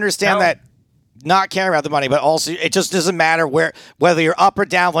I understand that not caring about the money, but also it just doesn't matter whether you're up or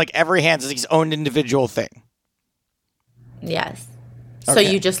down. Like every hand is its own individual thing. Yes. So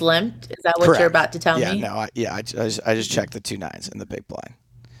Okay. you just limped? Is that what Correct. you're about to tell Yeah, me? no, I just checked the 2 9s in the big blind.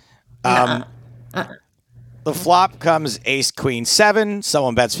 Nuh-uh. The flop comes ace queen 7.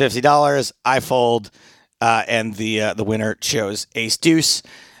 Someone bets $50. I fold, and the winner chose ace deuce.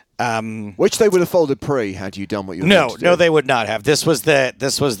 Which they would have folded pre had you done what you were No, meant to no, do. they would not have. This was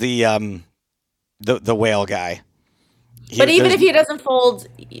the whale guy. But even if he doesn't fold,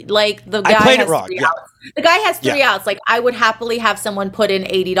 like the guy played it has wrong, 3 yeah. outs. The guy has 3 Yeah. outs. Like I would happily have someone put in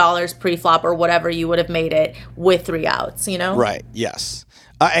 $80 pre-flop or whatever you would have made it with 3 outs. You know, right, yes,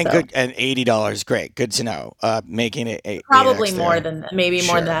 and So. good, and $80, great, good to know. Making it Probably 8x more there. than more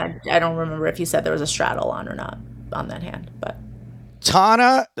Sure. than that. I don't remember if you said there was a straddle on or not on that hand, but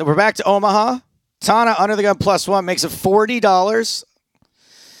Tana, we're back to Omaha. Tana under the gun +1 makes it $40.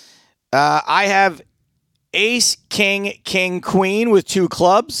 I have ace, king, king, queen with 2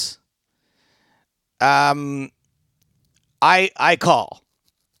 clubs. I call.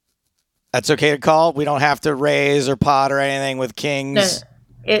 That's okay to call. We don't have to raise or pot or anything with kings.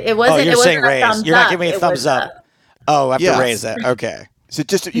 no, it wasn't. Oh, you're it wasn't saying a raise. thumbs You're not up. giving me a It thumbs was, up. Oh, I have Yeah. to raise that. Okay. So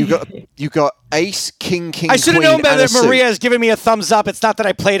just you got ace, king, king, I should have queen, known better and a that suit. Maria has given me a thumbs up. It's not that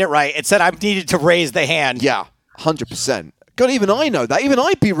I played it right. It said I needed to raise the hand. Yeah, 100%. God, even I know that. Even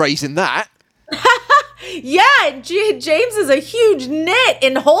I'd be raising that. Yeah, James is a huge nit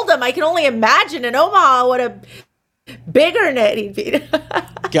in Hold'em. I can only imagine in Omaha what a bigger nit he'd be.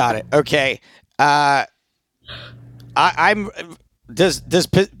 Got it. Okay. I'm. Does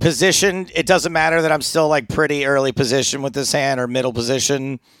position? It doesn't matter that I'm still like pretty early position with this hand or middle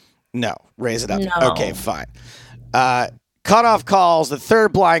position. No, raise it up. No. Okay, fine. Cutoff calls, the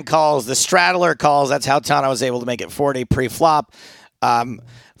third blind calls, the straddler calls. That's how Tana was able to make it 40 pre-flop.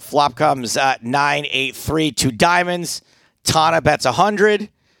 Flop comes 9, 8, 3, 2 diamonds. Tana bets 100.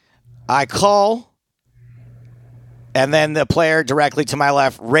 I call. And then the player directly to my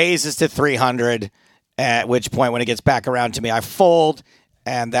left raises to 300, at which point when it gets back around to me, I fold.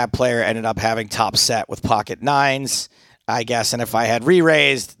 And that player ended up having top set with pocket 9s, I guess. And if I had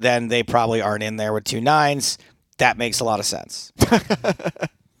re-raised, then they probably aren't in there with 2 9s. That makes a lot of sense.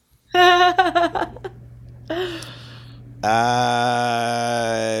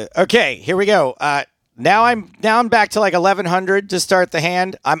 Okay, here we go. Now I'm back to like 1100 to start the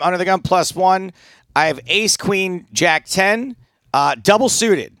hand. I'm under the gun +1. I have ace, queen, jack 10, double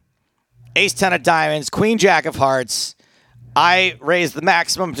suited. Ace 10 of diamonds, queen, jack of hearts. I raise the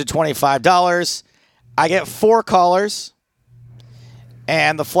maximum to $25. I get 4 callers.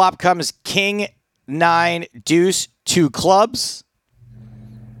 And the flop comes king, 9, deuce, 2 clubs.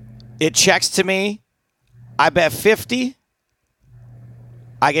 It checks to me. I bet 50.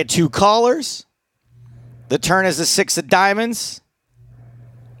 I get 2 callers. The turn is the 6 of diamonds.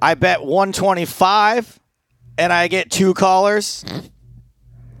 I bet 125, and I get 2 callers.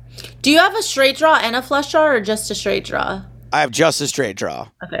 Do you have a straight draw and a flush draw, or just a straight draw? I have just a straight draw.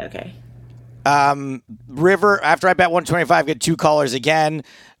 Okay. River, after I bet 125, get 2 callers again.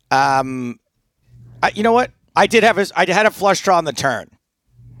 You know what? I had a flush draw on the turn.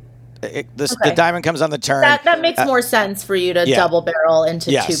 The diamond comes on the turn. That makes more sense for you to double barrel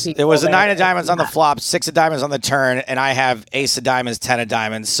into 2 people. There was a 9 of diamonds on the flop, 6 of diamonds on the turn, and I have ace of diamonds, 10 of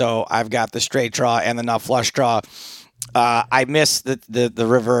diamonds. So I've got the straight draw and the nut flush draw. I miss the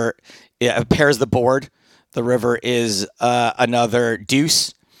river. It pairs the board. The river is another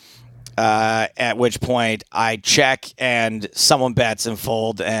deuce. At which point I check and someone bets and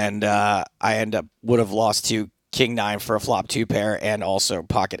fold, and I would have lost to king 9 for a flop 2 pair and also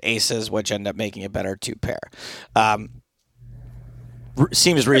pocket aces, which end up making a better 2 pair.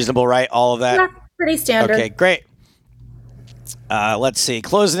 Seems reasonable, right? All of that? Yeah, pretty standard. Okay, great. Let's see.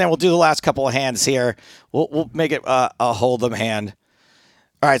 Closing in, we'll do the last couple of hands here. We'll make it a hold'em hand.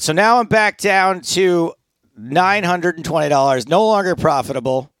 All right, so now I'm back down to $920, no longer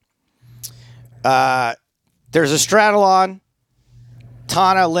profitable. There's a straddle on.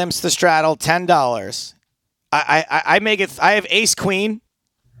 Tana limps the straddle, $10. I make it. I have ace queen,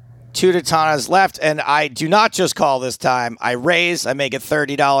 2 to Tana's left, and I do not just call this time. I raise. I make it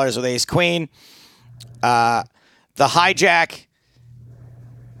 $30 with ace queen. The hijack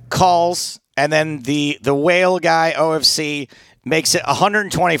calls, and then the whale guy OFC makes it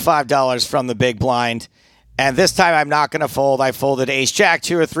 $125 from the big blind. And this time I'm not going to fold. I folded ace jack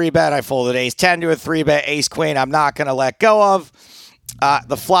to a 3-bet. I folded ace 10 to a 3-bet. Ace queen I'm not going to let go of.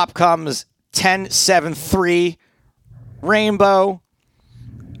 The flop comes 10, 7, 3 rainbow.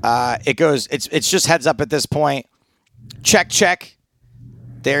 It's just heads up at this point. Check, check.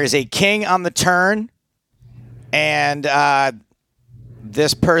 There is a king on the turn. And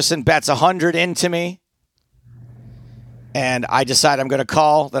this person bets 100 into me. And I decide I'm going to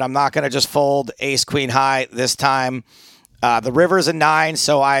call, that I'm not going to just fold ace queen high this time. The river's a 9,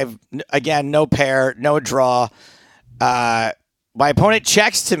 so I've, again, no pair, no draw. My opponent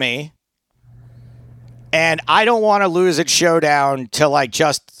checks to me, and I don't want to lose at showdown to like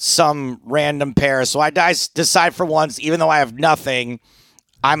just some random pair. So I decide for once, even though I have nothing,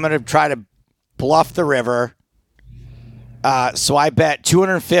 I'm going to try to bluff the river. So I bet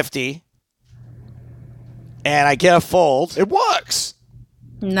 250. And I get a fold. It works.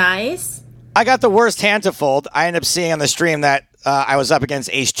 Nice. I got the worst hand to fold. I ended up seeing on the stream that I was up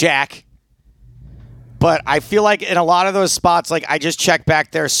against ace jack. But I feel like in a lot of those spots, like I just check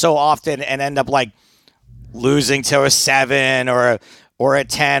back there so often and end up like losing to a 7 or a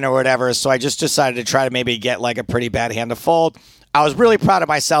 10 or whatever. So I just decided to try to maybe get like a pretty bad hand to fold. I was really proud of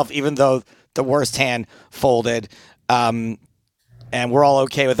myself, even though the worst hand folded. And we're all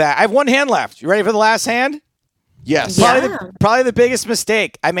okay with that. I have one hand left. You ready for the last hand? Yes. Probably the biggest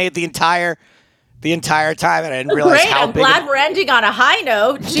mistake I made the entire time, and I didn't realize how I'm big. glad we're ending on a high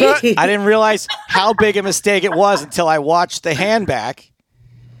note. Jeez. I didn't realize how big a mistake it was until I watched the hand back.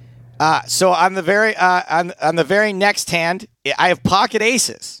 So on the very next hand, I have pocket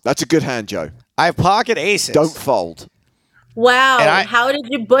aces. That's a good hand, Joe. I have pocket aces. Don't fold. Wow. How did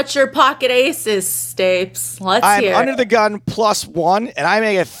you butcher pocket aces, Stapes? I'm hear under it. the gun +1, and I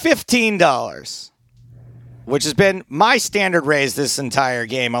make it $15. Which has been my standard raise this entire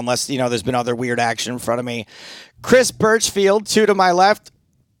game, unless, there's been other weird action in front of me. Chris Birchfield, 2 to my left,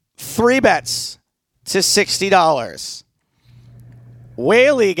 3 bets to $60.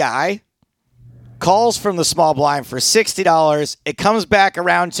 Whaley guy calls from the small blind for $60. It comes back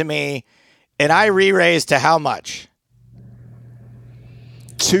around to me, and I re-raise to how much?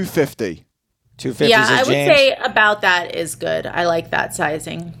 250. 250. Yeah, I would say about that is good. I like that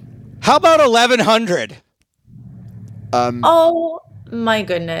sizing. How about 1,100? Oh my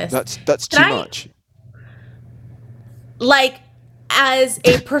goodness. That's too much. Like, as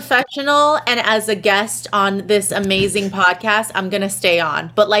a professional and as a guest on this amazing podcast, I'm gonna stay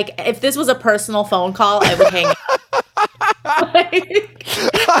on. But like, if this was a personal phone call, I would hang up.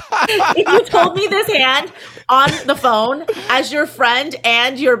 If you told me this hand on the phone as your friend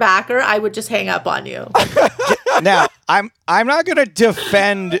and your backer, I would just hang up on you. Now, I'm not going to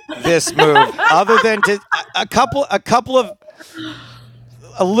defend this move other than to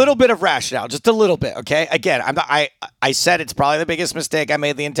a little bit of rationale, just a little bit, okay? Again, I said it's probably the biggest mistake I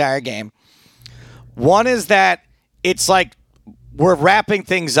made the entire game. One is that it's like we're wrapping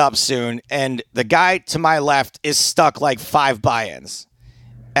things up soon, and the guy to my left is stuck like 5 buy-ins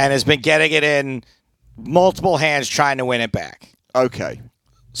and has been getting it in multiple hands trying to win it back. Okay.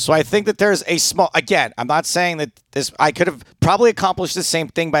 So I think that there's a small, again, I'm not saying that I could have probably accomplished the same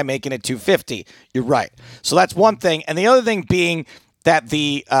thing by making it 250. You're right. So that's one thing. And the other thing being that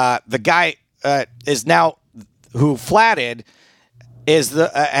the guy is now, who flatted,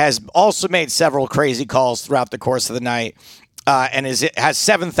 has also made several crazy calls throughout the course of the night, and has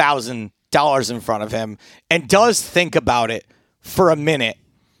 $7,000 in front of him and does think about it for a minute.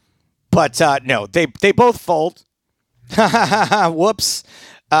 But no, they both fold. Whoops.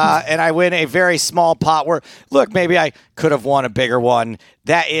 And I win a very small pot where, look, maybe I could have won a bigger one.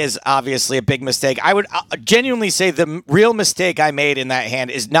 That is obviously a big mistake. I would genuinely say the real mistake I made in that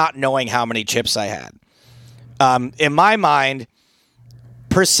hand is not knowing how many chips I had. In my mind,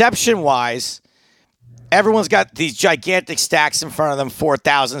 perception-wise, everyone's got these gigantic stacks in front of them,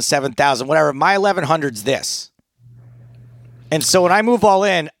 4,000, 7,000, whatever. My 1,100's this. And so when I move all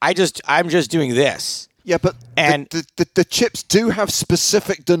in, I'm just doing this. Yeah, but the chips do have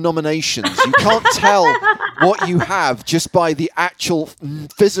specific denominations. You can't tell what you have just by the actual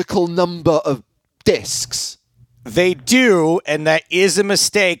physical number of discs. They do, and that is a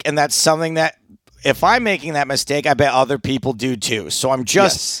mistake, and that's something that, if I'm making that mistake, I bet other people do too. So I'm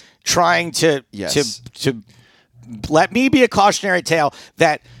just trying to let me be a cautionary tale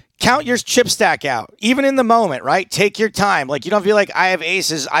that count your chip stack out, even in the moment, right? Take your time. Like, you don't feel like I have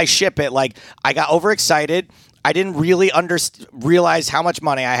aces, I ship it. Like, I got overexcited. I didn't really realize how much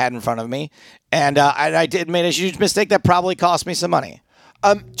money I had in front of me. And I made a huge mistake that probably cost me some money.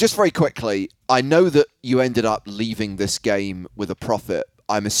 Just very quickly, I know that you ended up leaving this game with a profit.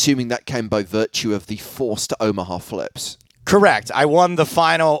 I'm assuming that came by virtue of the forced Omaha flips. Correct. I won the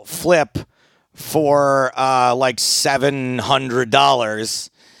final flip for like $700.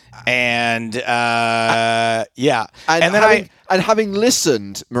 And yeah, and then having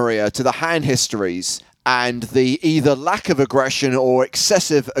listened, Maria, to the hand histories and the either lack of aggression or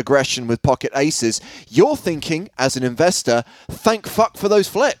excessive aggression with pocket aces, you're thinking as an investor, thank fuck for those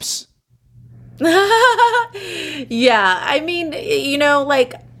flips. Yeah, I mean,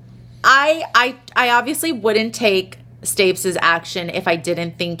 like I obviously wouldn't take Stapes' action if I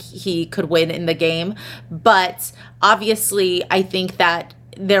didn't think he could win in the game, but obviously I think that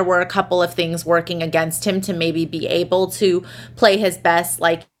there were a couple of things working against him to maybe be able to play his best,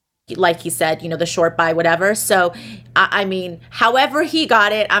 like he said, the short buy, whatever. So, I mean, however he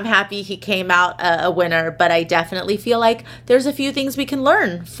got it, I'm happy he came out a winner, but I definitely feel like there's a few things we can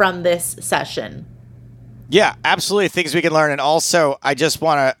learn from this session. Yeah, absolutely, things we can learn. And also, I just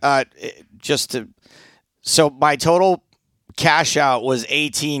want to, so my total cash out was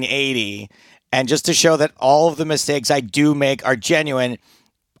 $18.80. And just to show that all of the mistakes I do make are genuine,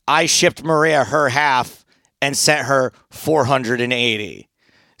 I shipped Maria her half and sent her $480.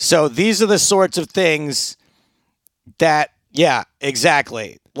 So these are the sorts of things that, yeah,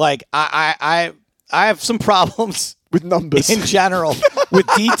 exactly. Like I have some problems with numbers in general, with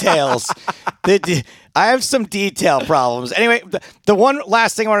details. I have some detail problems. Anyway, the one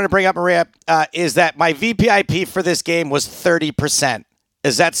last thing I wanted to bring up, Maria, is that my VPIP for this game was 30%.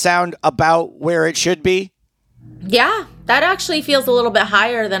 Does that sound about where it should be? Yeah, that actually feels a little bit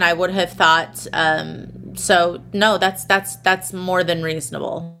higher than I would have thought. So no, that's more than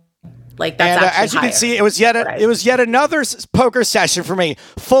reasonable. Like that's actually as you higher. can see, it was yet another poker session for me,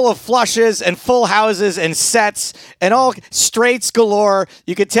 full of flushes and full houses and sets and all straights galore.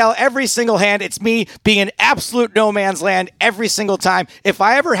 You could tell every single hand it's me being in absolute no man's land every single time. If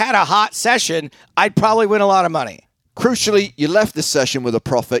I ever had a hot session, I'd probably win a lot of money. Crucially, you left this session with a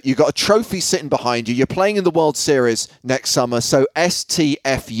profit. You got a trophy sitting behind you. You're playing in the World Series next summer, so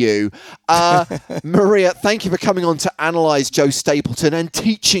STFU. Maria, thank you for coming on to analyze Joe Stapleton and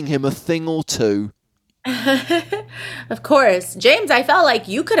teaching him a thing or two. Of course. James, I felt like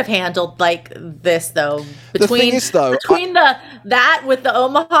you could have handled like this though. Between that with the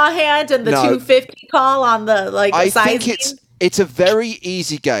Omaha hand and the 250 call on the I think it's a very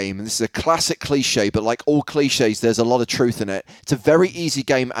easy game, and this is a classic cliche, but like all cliches, there's a lot of truth in it. It's a very easy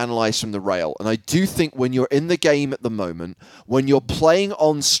game analysed from the rail, and I do think when you're in the game at the moment, when you're playing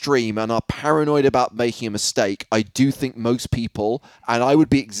on stream and are paranoid about making a mistake, I do think most people, and I would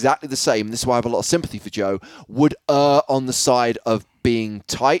be exactly the same, this is why I have a lot of sympathy for Joe, would err on the side of being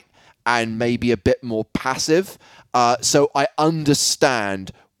tight and maybe a bit more passive. So I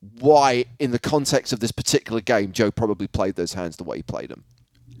understand why, in the context of this particular game, Joe probably played those hands the way he played them.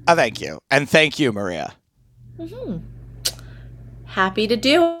 Thank you. And thank you, Maria. Mm-hmm. Happy to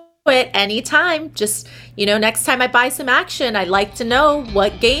do it anytime. Just, next time I buy some action, I'd like to know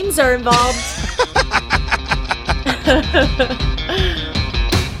what games are involved.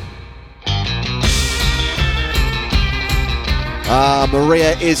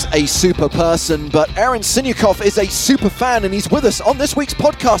 Maria is a super person, but Aaron Sinyakov is a super fan, and he's with us on this week's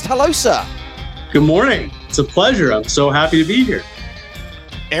podcast. Hello, sir. Good morning. It's a pleasure. I'm so happy to be here.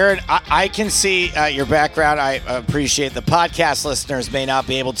 Aaron, I can see your background. I appreciate the podcast listeners may not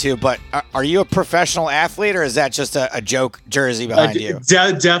be able to, but are you a professional athlete, or is that just a joke jersey behind you?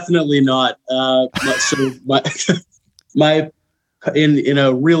 Definitely not. In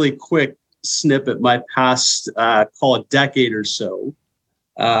a really quick snippet, my past call it decade or so,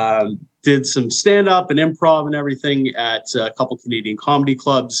 did some stand-up and improv and everything at a couple Canadian comedy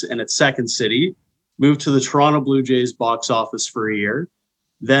clubs and at Second City. Moved to the Toronto Blue Jays box office for a year,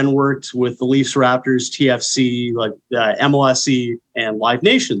 then worked with the Leafs, Raptors, TFC, MLSE, and Live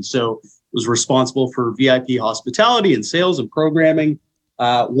Nation. So was responsible for VIP hospitality and sales and programming.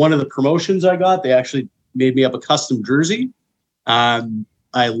 One of the promotions I got, they actually made me up a custom jersey.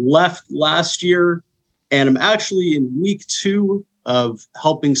 I left last year, and I'm actually in week 2 of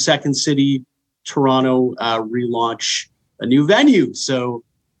helping Second City Toronto relaunch a new venue. So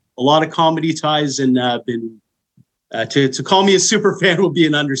a lot of comedy ties, and been to call me a super fan would be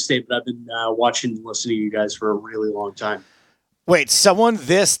an understatement. I've been watching and listening to you guys for a really long time. Wait, someone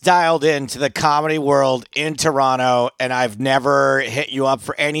this dialed into the comedy world in Toronto, and I've never hit you up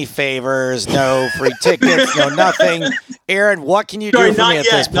for any favors, no free tickets, no nothing. Aaron, what can you do for me at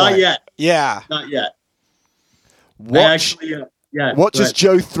this point? Not yet. Yeah. Not yet. Watch as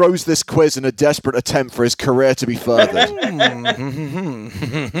Joe throws this quiz in a desperate attempt for his career to be furthered.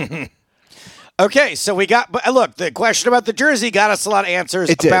 Okay, so we got. But look, the question about the jersey got us a lot of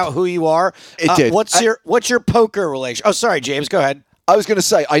answers about who you are. It did. What's your poker relation? Oh, sorry, James. Go ahead. I was going to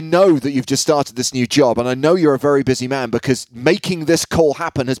say, I know that you've just started this new job, and I know you're a very busy man because making this call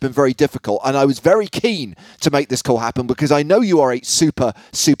happen has been very difficult. And I was very keen to make this call happen because I know you are a super,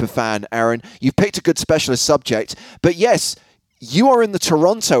 super fan, Aaron. You've picked a good specialist subject. But yes, you are in the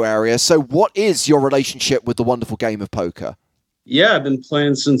Toronto area. So what is your relationship with the wonderful game of poker? Yeah, I've been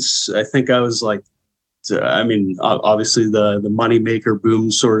playing since I think I was like, obviously the moneymaker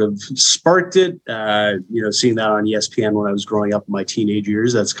boom sort of sparked it. Seeing that on ESPN when I was growing up in my teenage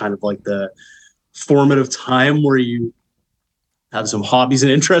years, that's kind of like the formative time where you have some hobbies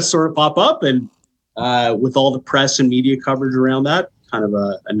and interests sort of pop up. And with all the press and media coverage around that, kind of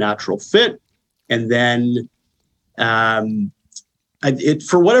a natural fit. And then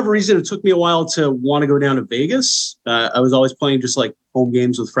for whatever reason, it took me a while to want to go down to Vegas. I was always playing just like home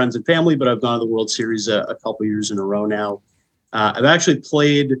games with friends and family, but I've gone to the World Series a couple years in a row now. I've actually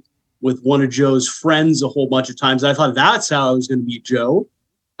played with one of Joe's friends a whole bunch of times. I thought that's how I was going to meet Joe.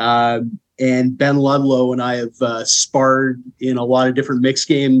 And Ben Ludlow and I have sparred in a lot of different mixed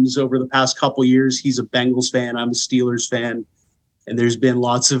games over the past couple years. He's a Bengals fan. I'm a Steelers fan. And there's been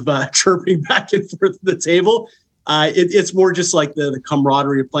lots of chirping back and forth at the table. It's more just like the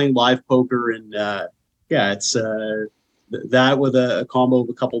camaraderie of playing live poker. And it's that with a combo of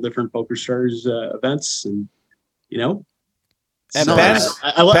a couple different Poker Stars events. And, And so Ben's,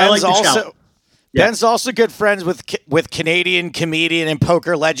 I like the also challenge. Ben's also good friends with Canadian comedian and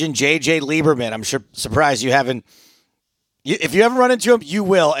poker legend JJ Lieberman. I'm surprised you haven't. If you ever run into him, you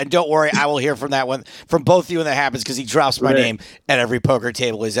will, and don't worry, I will hear from that one from both of you when that happens because he drops my name at every poker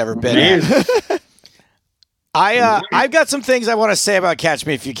table he's ever been at. I've got some things I want to say about Catch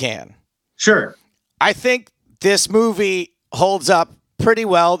Me If You Can. Sure. I think this movie holds up pretty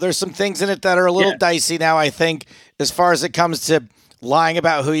well. There's some things in it that are a little dicey now, I think, as far as it comes to lying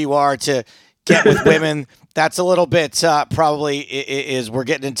about who you are to get with women. That's a little bit probably is we're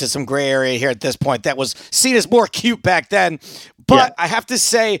getting into some gray area here at this point. That was seen as more cute back then. But I have to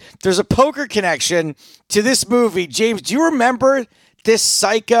say, there's a poker connection to this movie. James, do you remember this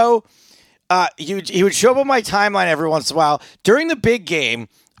psycho? He would show up on my timeline every once in a while. During the big game,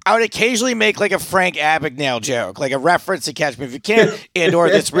 I would occasionally make like a Frank Abagnale joke, like a reference to Catch Me If You Can and or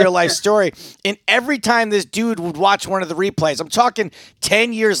this real life story. And every time this dude would watch one of the replays, I'm talking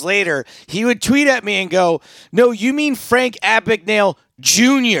 10 years later, he would tweet at me and go, "No, you mean Frank Abagnale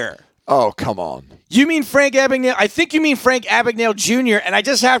Jr." Oh, come on. You mean Frank Abagnale? I think you mean Frank Abagnale Jr. And I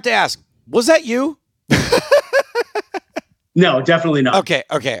just have to ask, was that you? No, definitely not. Okay.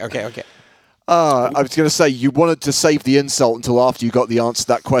 I was going to say, you wanted to save the insult until after you got the answer to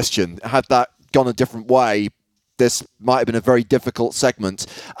that question. Had that gone a different way, this might have been a very difficult segment.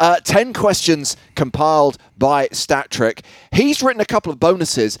 10 questions compiled by StatTrick. He's written a couple of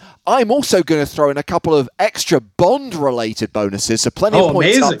bonuses. I'm also going to throw in a couple of extra Bond-related bonuses, so plenty of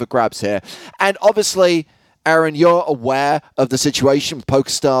points up for grabs here. And obviously, Aaron, you're aware of the situation with Poker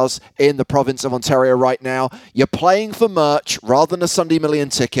Stars in the province of Ontario right now. You're playing for merch rather than a Sunday Million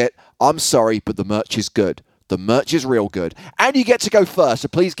ticket. I'm sorry, but the merch is good. The merch is real good. And you get to go first, so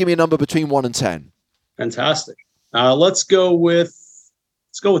please give me a number between 1 and 10. Fantastic. Let's go with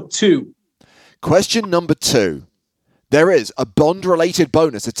 2. Question number 2. There is a Bond-related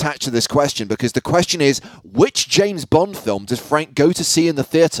bonus attached to this question because the question is, which James Bond film does Frank go to see in the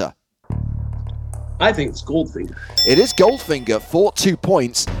theatre? I think it's Goldfinger. It is Goldfinger for 2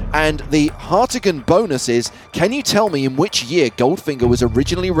 points, and the Hartigan bonus is, can you tell me in which year Goldfinger was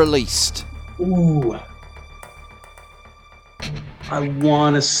originally released? Ooh. I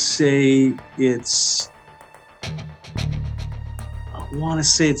want to say it's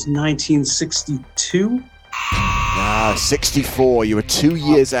 1962. 64. You were 2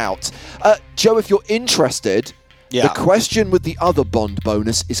 years out. Joe, if you're interested, the question with the other Bond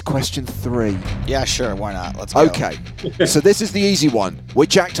bonus is question 3. Yeah, sure. Why not? Let's go. Okay. So this is the easy one.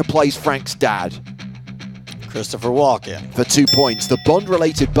 Which actor plays Frank's dad? Christopher Walken. For 2 points. The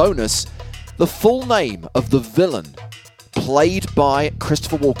Bond-related bonus, the full name of the villain played by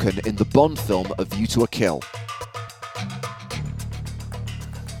Christopher Walken in the Bond film A View to a Kill.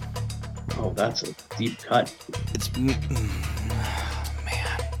 Oh, that's a deep cut. It's man.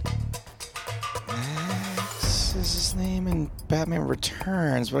 Max is his name in Batman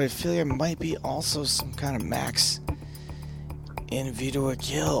Returns, but I feel like it might be also some kind of Max in View to a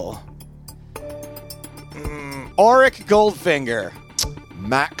Kill. Auric Goldfinger.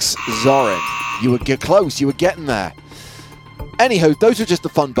 Max Zorin. You were close. You were getting there. Anyhow, those are just the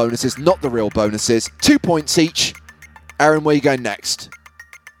fun bonuses, not the real bonuses. 2 points each. Aaron, where are you going next?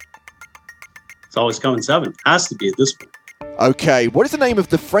 It's always coming 7. Has to be at this point. Okay, what is the name of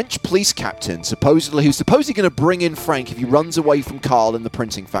the French police captain who's supposedly going to bring in Frank if he runs away from Carl in the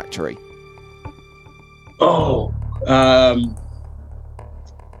printing factory? Oh,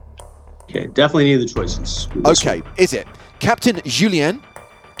 okay, definitely need the choices. Okay, is it Captain Julien,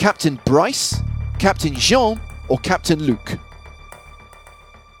 Captain Bryce, Captain Jean, or Captain Luc?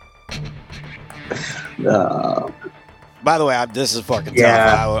 By the way, this is fucking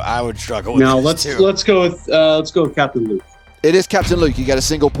Yeah. tough. I would struggle with No, this let's too. go with Captain Luke. It is Captain Luke. You get a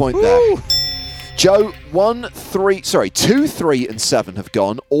single point there. Joe, 2, 3, and 7 have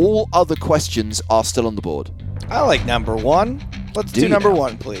gone. All other questions are still on the board. I like number 1. Let's Do do you number now?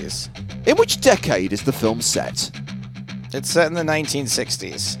 1, please. In which decade is the film set? It's set in the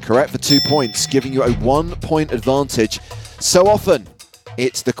 1960s. Correct for 2 points, giving you a 1-point advantage. So often,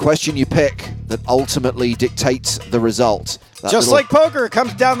 it's the question you pick that ultimately dictates the result. That Just little- like poker, it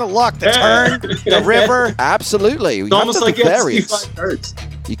comes down to luck, the turn, the river. Absolutely. You It's have almost to like have it's variance. 65 cards.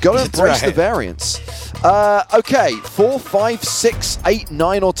 You got to That's embrace the right. variance. Okay, 4, 5, 6, 8,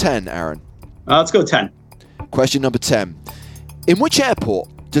 9, or 10, Aaron. Let's go 10. Question number 10. In which airport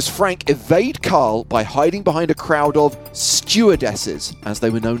does Frank evade Carl by hiding behind a crowd of stewardesses, as they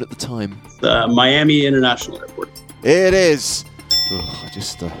were known at the time? The Miami International Airport. It is. Ugh,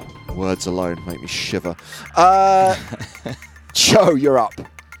 just the words alone make me shiver. Joe, you're up.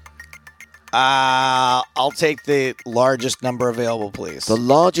 I'll take the largest number available, please. The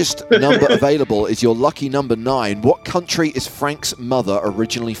largest number available is your lucky number 9. What country is Frank's mother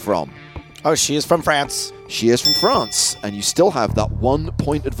originally from? Oh, she is from France. She is from France, and you still have that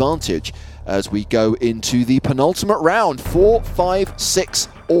 1-point advantage as we go into the penultimate round. 4, 5, 6,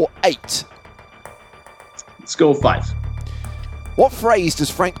 or 8. Let's go 5. What phrase does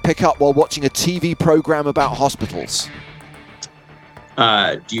Frank pick up while watching a TV program about hospitals?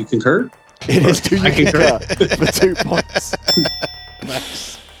 Do you concur? It is do you I concur. for 2 points.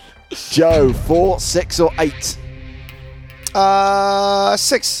 Joe, 4, 6, or 8?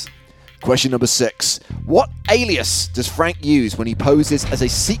 6. Question number 6. What alias does Frank use when he poses as a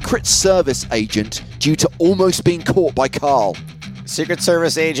Secret Service agent due to almost being caught by Carl? Secret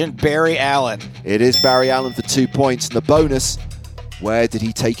Service agent Barry Allen. It is Barry Allen for 2 points. And the bonus, where did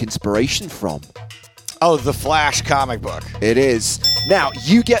he take inspiration from? Oh, the Flash comic book. It is. Now,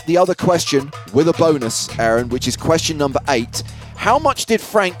 you get the other question with a bonus, Aaron, which is question number 8. How much did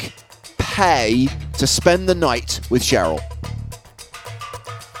Frank pay to spend the night with Cheryl?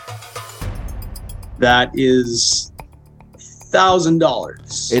 That is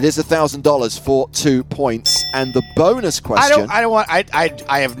 $1,000. It is $1,000 for 2 points. And the bonus question...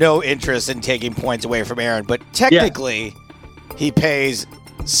 I have no interest in taking points away from Aaron, but technically he pays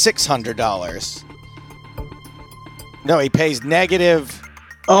 $600. No, he pays negative,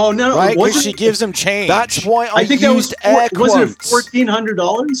 Oh no! right? Because Wasn't she gives him change. That's why I I think that was used air wasn't it quotes.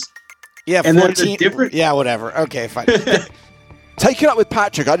 $1,400? yeah, and then 14. the different- Yeah, whatever. Okay, fine. Take it up with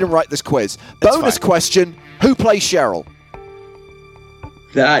Patrick. I didn't write this quiz. Bonus fine. question. Who plays Cheryl?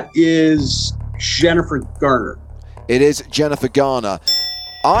 That is Jennifer Garner. It is Jennifer Garner.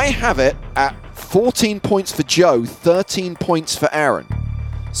 I have it at 14 points for Joe, 13 points for Aaron.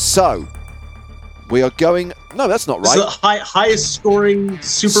 So, we are going... No, that's not It's the right. highest scoring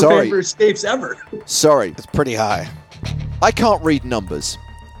Super Sorry. Favor Escapes ever. Sorry. It's pretty high. I can't read numbers.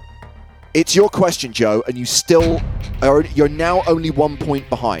 It's your question, Joe, and you're now only 1 point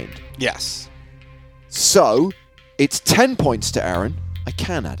behind. Yes. So, it's 10 points to Aaron. I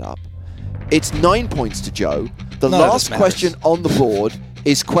can add up. It's 9 points to Joe. The None of last this matters. question on the board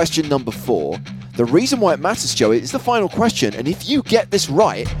is question number 4. The reason why it matters, Joe, is the final question. And if you get this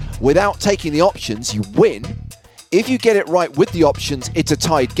right without taking the options, you win. If you get it right with the options, it's a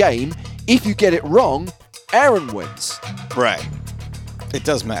tied game. If you get it wrong, Aaron wins. Right. It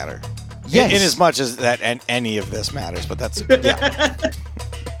does matter. Yes. In as much as that and any of this matters, but that's yeah.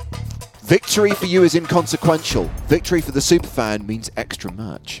 Victory for you is inconsequential. Victory for the superfan means extra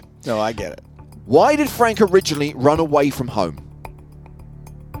merch. No, I get it. Why did Frank originally run away from home?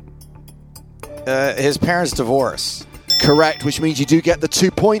 His parents' divorce. Correct, which means you do get the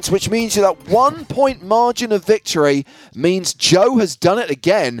 2 points, which means that 1 point margin of victory means Joe has done it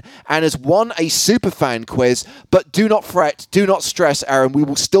again and has won a superfan quiz. But do not fret, do not stress, Aaron. We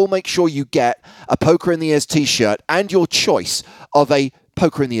will still make sure you get a Poker in the Ears t-shirt and your choice of a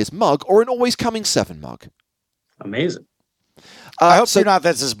Poker in the Ears mug or an Always Coming 7 mug. Amazing. I hope you're not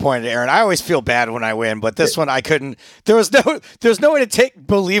that disappointed, Aaron. I always feel bad when I win, but this one I couldn't. There's no way to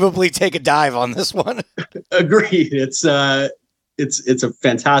believably take a dive on this one. Agreed. It's a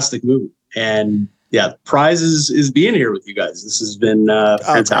fantastic movie, and yeah, prize is being here with you guys. This has been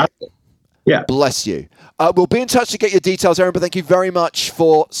fantastic. Yeah. Bless you. We'll be in touch to get your details, Aaron, but thank you very much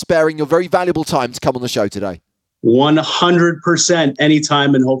for sparing your very valuable time to come on the show today. 100%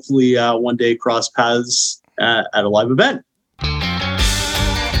 anytime, and hopefully one day cross paths at a live event.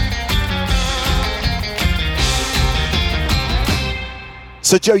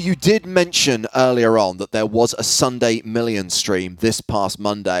 So, Joe, you did mention earlier on that there was a Sunday Million stream this past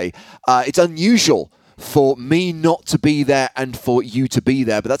Monday. It's unusual for me not to be there and for you to be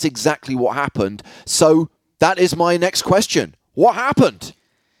there. But that's exactly what happened. So that is my next question. What happened?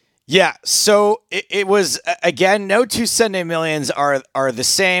 Yeah, so it was, again, no two Sunday Millions are the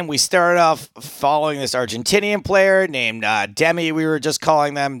same. We started off following this Argentinian player named Demi. We were just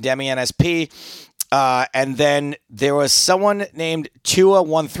calling them Demi NSP. And then there was someone named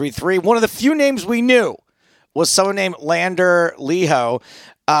Tua133. One of the few names we knew was someone named Lander Leho.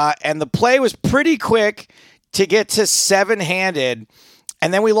 And the play was pretty quick to get to seven-handed.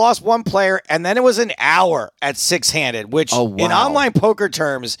 And then we lost one player, and then it was an hour at six-handed, which in online poker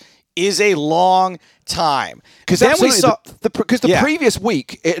terms is a long time. Because then we saw the previous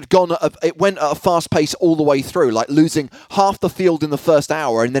week it went at a fast pace all the way through, like losing half the field in the first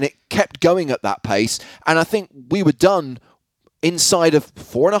hour, and then it kept going at that pace. And I think we were done inside of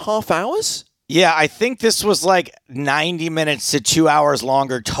 4.5 hours. Yeah, I think this was like 90 minutes to 2 hours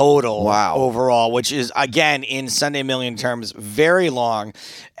longer total overall, which is, again, in Sunday Million terms, very long.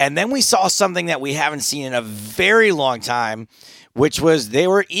 And then we saw something that we haven't seen in a very long time, which was they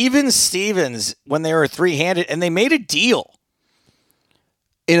were even Stevens when they were three-handed, and they made a deal.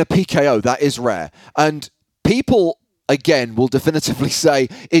 In a PKO, that is rare. And people, again, will definitively say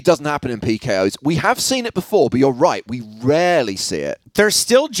it doesn't happen in PKOs. We have seen it before, but you're right. We rarely see it. There's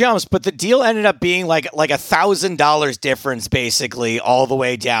still jumps, but the deal ended up being like $1,000 difference, basically, all the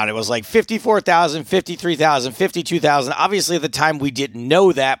way down. It was like $54,000, $53,000, $52,000. Obviously, at the time, we didn't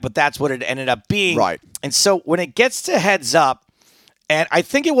know that, but that's what it ended up being. Right. And so when it gets to heads up, and I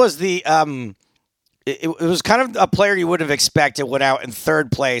think it was it was kind of a player you would have expected went out in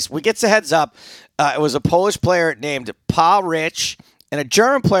third place. We get to heads up. It was a Polish player named Pa Rich and a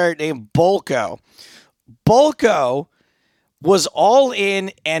German player named Bolko. Bolko was all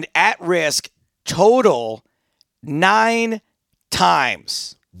in and at risk total 9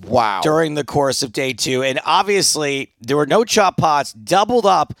 times. Wow. During the course of day two. And obviously, there were no chop pots, doubled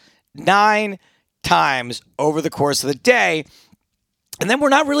up 9 times over the course of the day. And then we're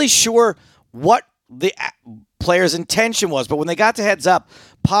not really sure what the player's intention was. But when they got to heads up,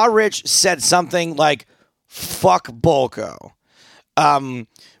 Pa Rich said something like, fuck Bolko.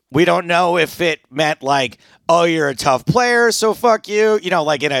 We don't know if it meant like, oh, you're a tough player, so fuck you,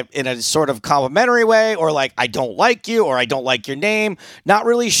 like in a sort of complimentary way, or like, I don't like you, or I don't like your name. Not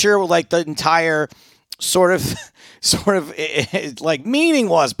really sure what like the entire sort of like meaning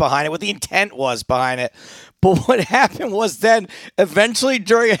was behind it, what the intent was behind it. But what happened was then eventually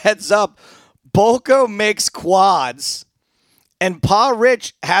during a heads up, Bolko makes quads and Pa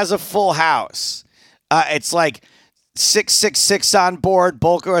Rich has a full house. It's like 6 on board.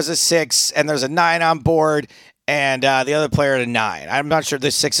 Bolko has a 6 and there's a 9 on board and the other player had a 9. I'm not sure the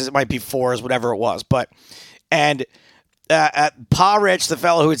 6s, it might be 4s, whatever it was. And Pa Rich, the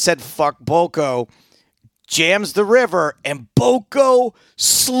fellow who had said fuck Bolko, jams the river and Bolko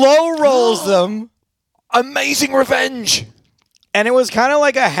slow rolls them. Amazing revenge. And it was kind of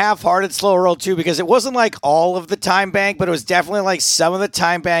like a half-hearted slow roll, too, because it wasn't like all of the time bank, but it was definitely like some of the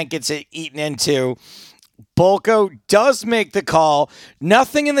time bank gets eaten into. Bolko does make the call.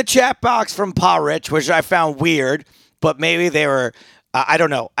 Nothing in the chat box from Pa Rich, which I found weird, but maybe they were, I don't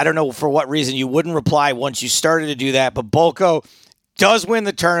know. I don't know for what reason you wouldn't reply once you started to do that, but Bolko does win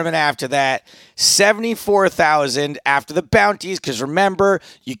the tournament after that. $74,000 after the bounties, because remember,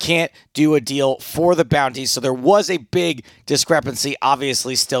 you can't do a deal for the bounties. So there was a big discrepancy,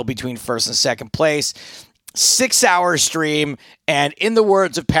 obviously, still between first and second place. 6-hour stream, and in the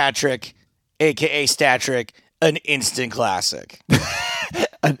words of Patrick, a.k.a. Statrick, an instant classic.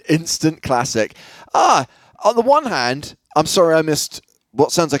 An instant classic. On the one hand, I'm sorry I missed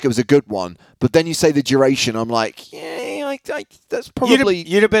what sounds like it was a good one, but then you say the duration, I'm like, yeah, that's probably...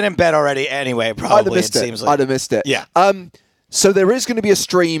 You'd have been in bed already anyway, probably. I'd have missed it. I'd have missed it. Yeah. So there is going to be a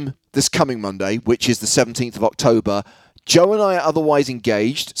stream this coming Monday, which is the 17th of October. Joe and I are otherwise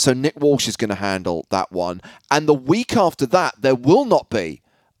engaged, so Nick Walsh is going to handle that one. And the week after that, there will not be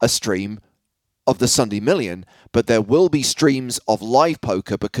a stream of the Sunday Million, but there will be streams of live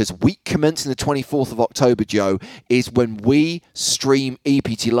poker because week commencing the 24th of October, Joe, is when we stream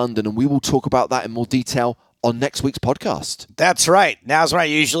EPT London, and we will talk about that in more detail on next week's podcast. That's right. Now's when I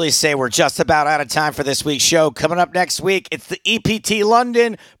usually say we're just about out of time for this week's show. Coming up next week, it's the EPT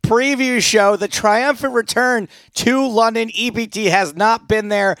London preview show, the triumphant return to London. EPT has not been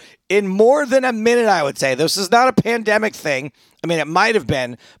there in more than a minute, I would say. This is not a pandemic thing. I mean, it might have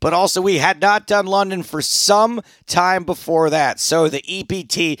been, but also we had not done London for some time before that. So the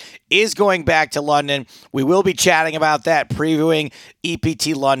EPT is going back to London. We will be chatting about that, previewing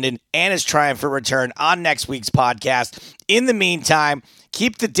EPT London and its triumphant return on next week's podcast. In the meantime,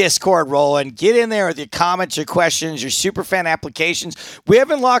 keep the Discord rolling. Get in there with your comments, your questions, your superfan applications. We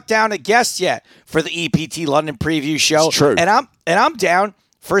haven't locked down a guest yet for the EPT London preview show. It's true. And I'm down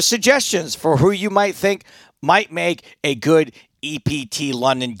for suggestions for who you might think might make a good EPT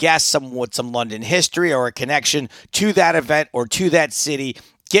London guest, someone with some London history or a connection to that event or to that city.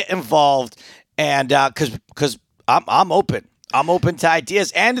 Get involved, and because I'm open. I'm open to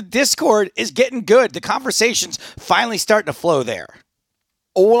ideas, and the Discord is getting good. The conversation's finally starting to flow there.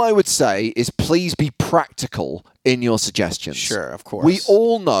 All I would say is please be practical in your suggestions. Sure, of course. We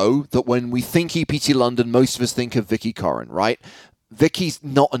all know that when we think EPT London, most of us think of Vicky Corrin, right? Vicky's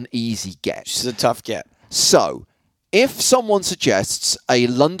not an easy get. She's a tough get. So, if someone suggests a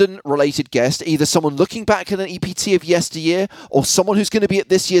London-related guest, either someone looking back at an EPT of yesteryear or someone who's going to be at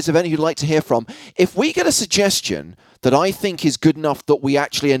this year's event who you'd like to hear from, if we get a suggestion that I think is good enough that we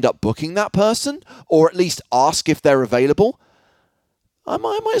actually end up booking that person, or at least ask if they're available, I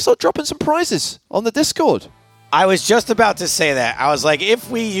might start dropping some prizes on the Discord. I was just about to say that. I was like, if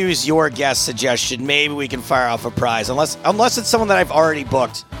we use your guest suggestion, maybe we can fire off a prize. Unless it's someone that I've already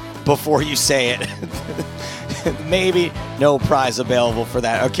booked before you say it. Maybe no prize available for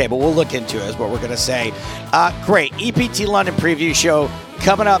that. Okay, but we'll look into it is what we're going to say. Great. EPT London preview show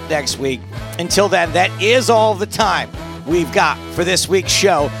coming up next week. Until then, that is all the time we've got for this week's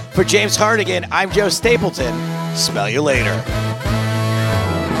show. For James Hartigan, I'm Joe Stapleton. Smell you later.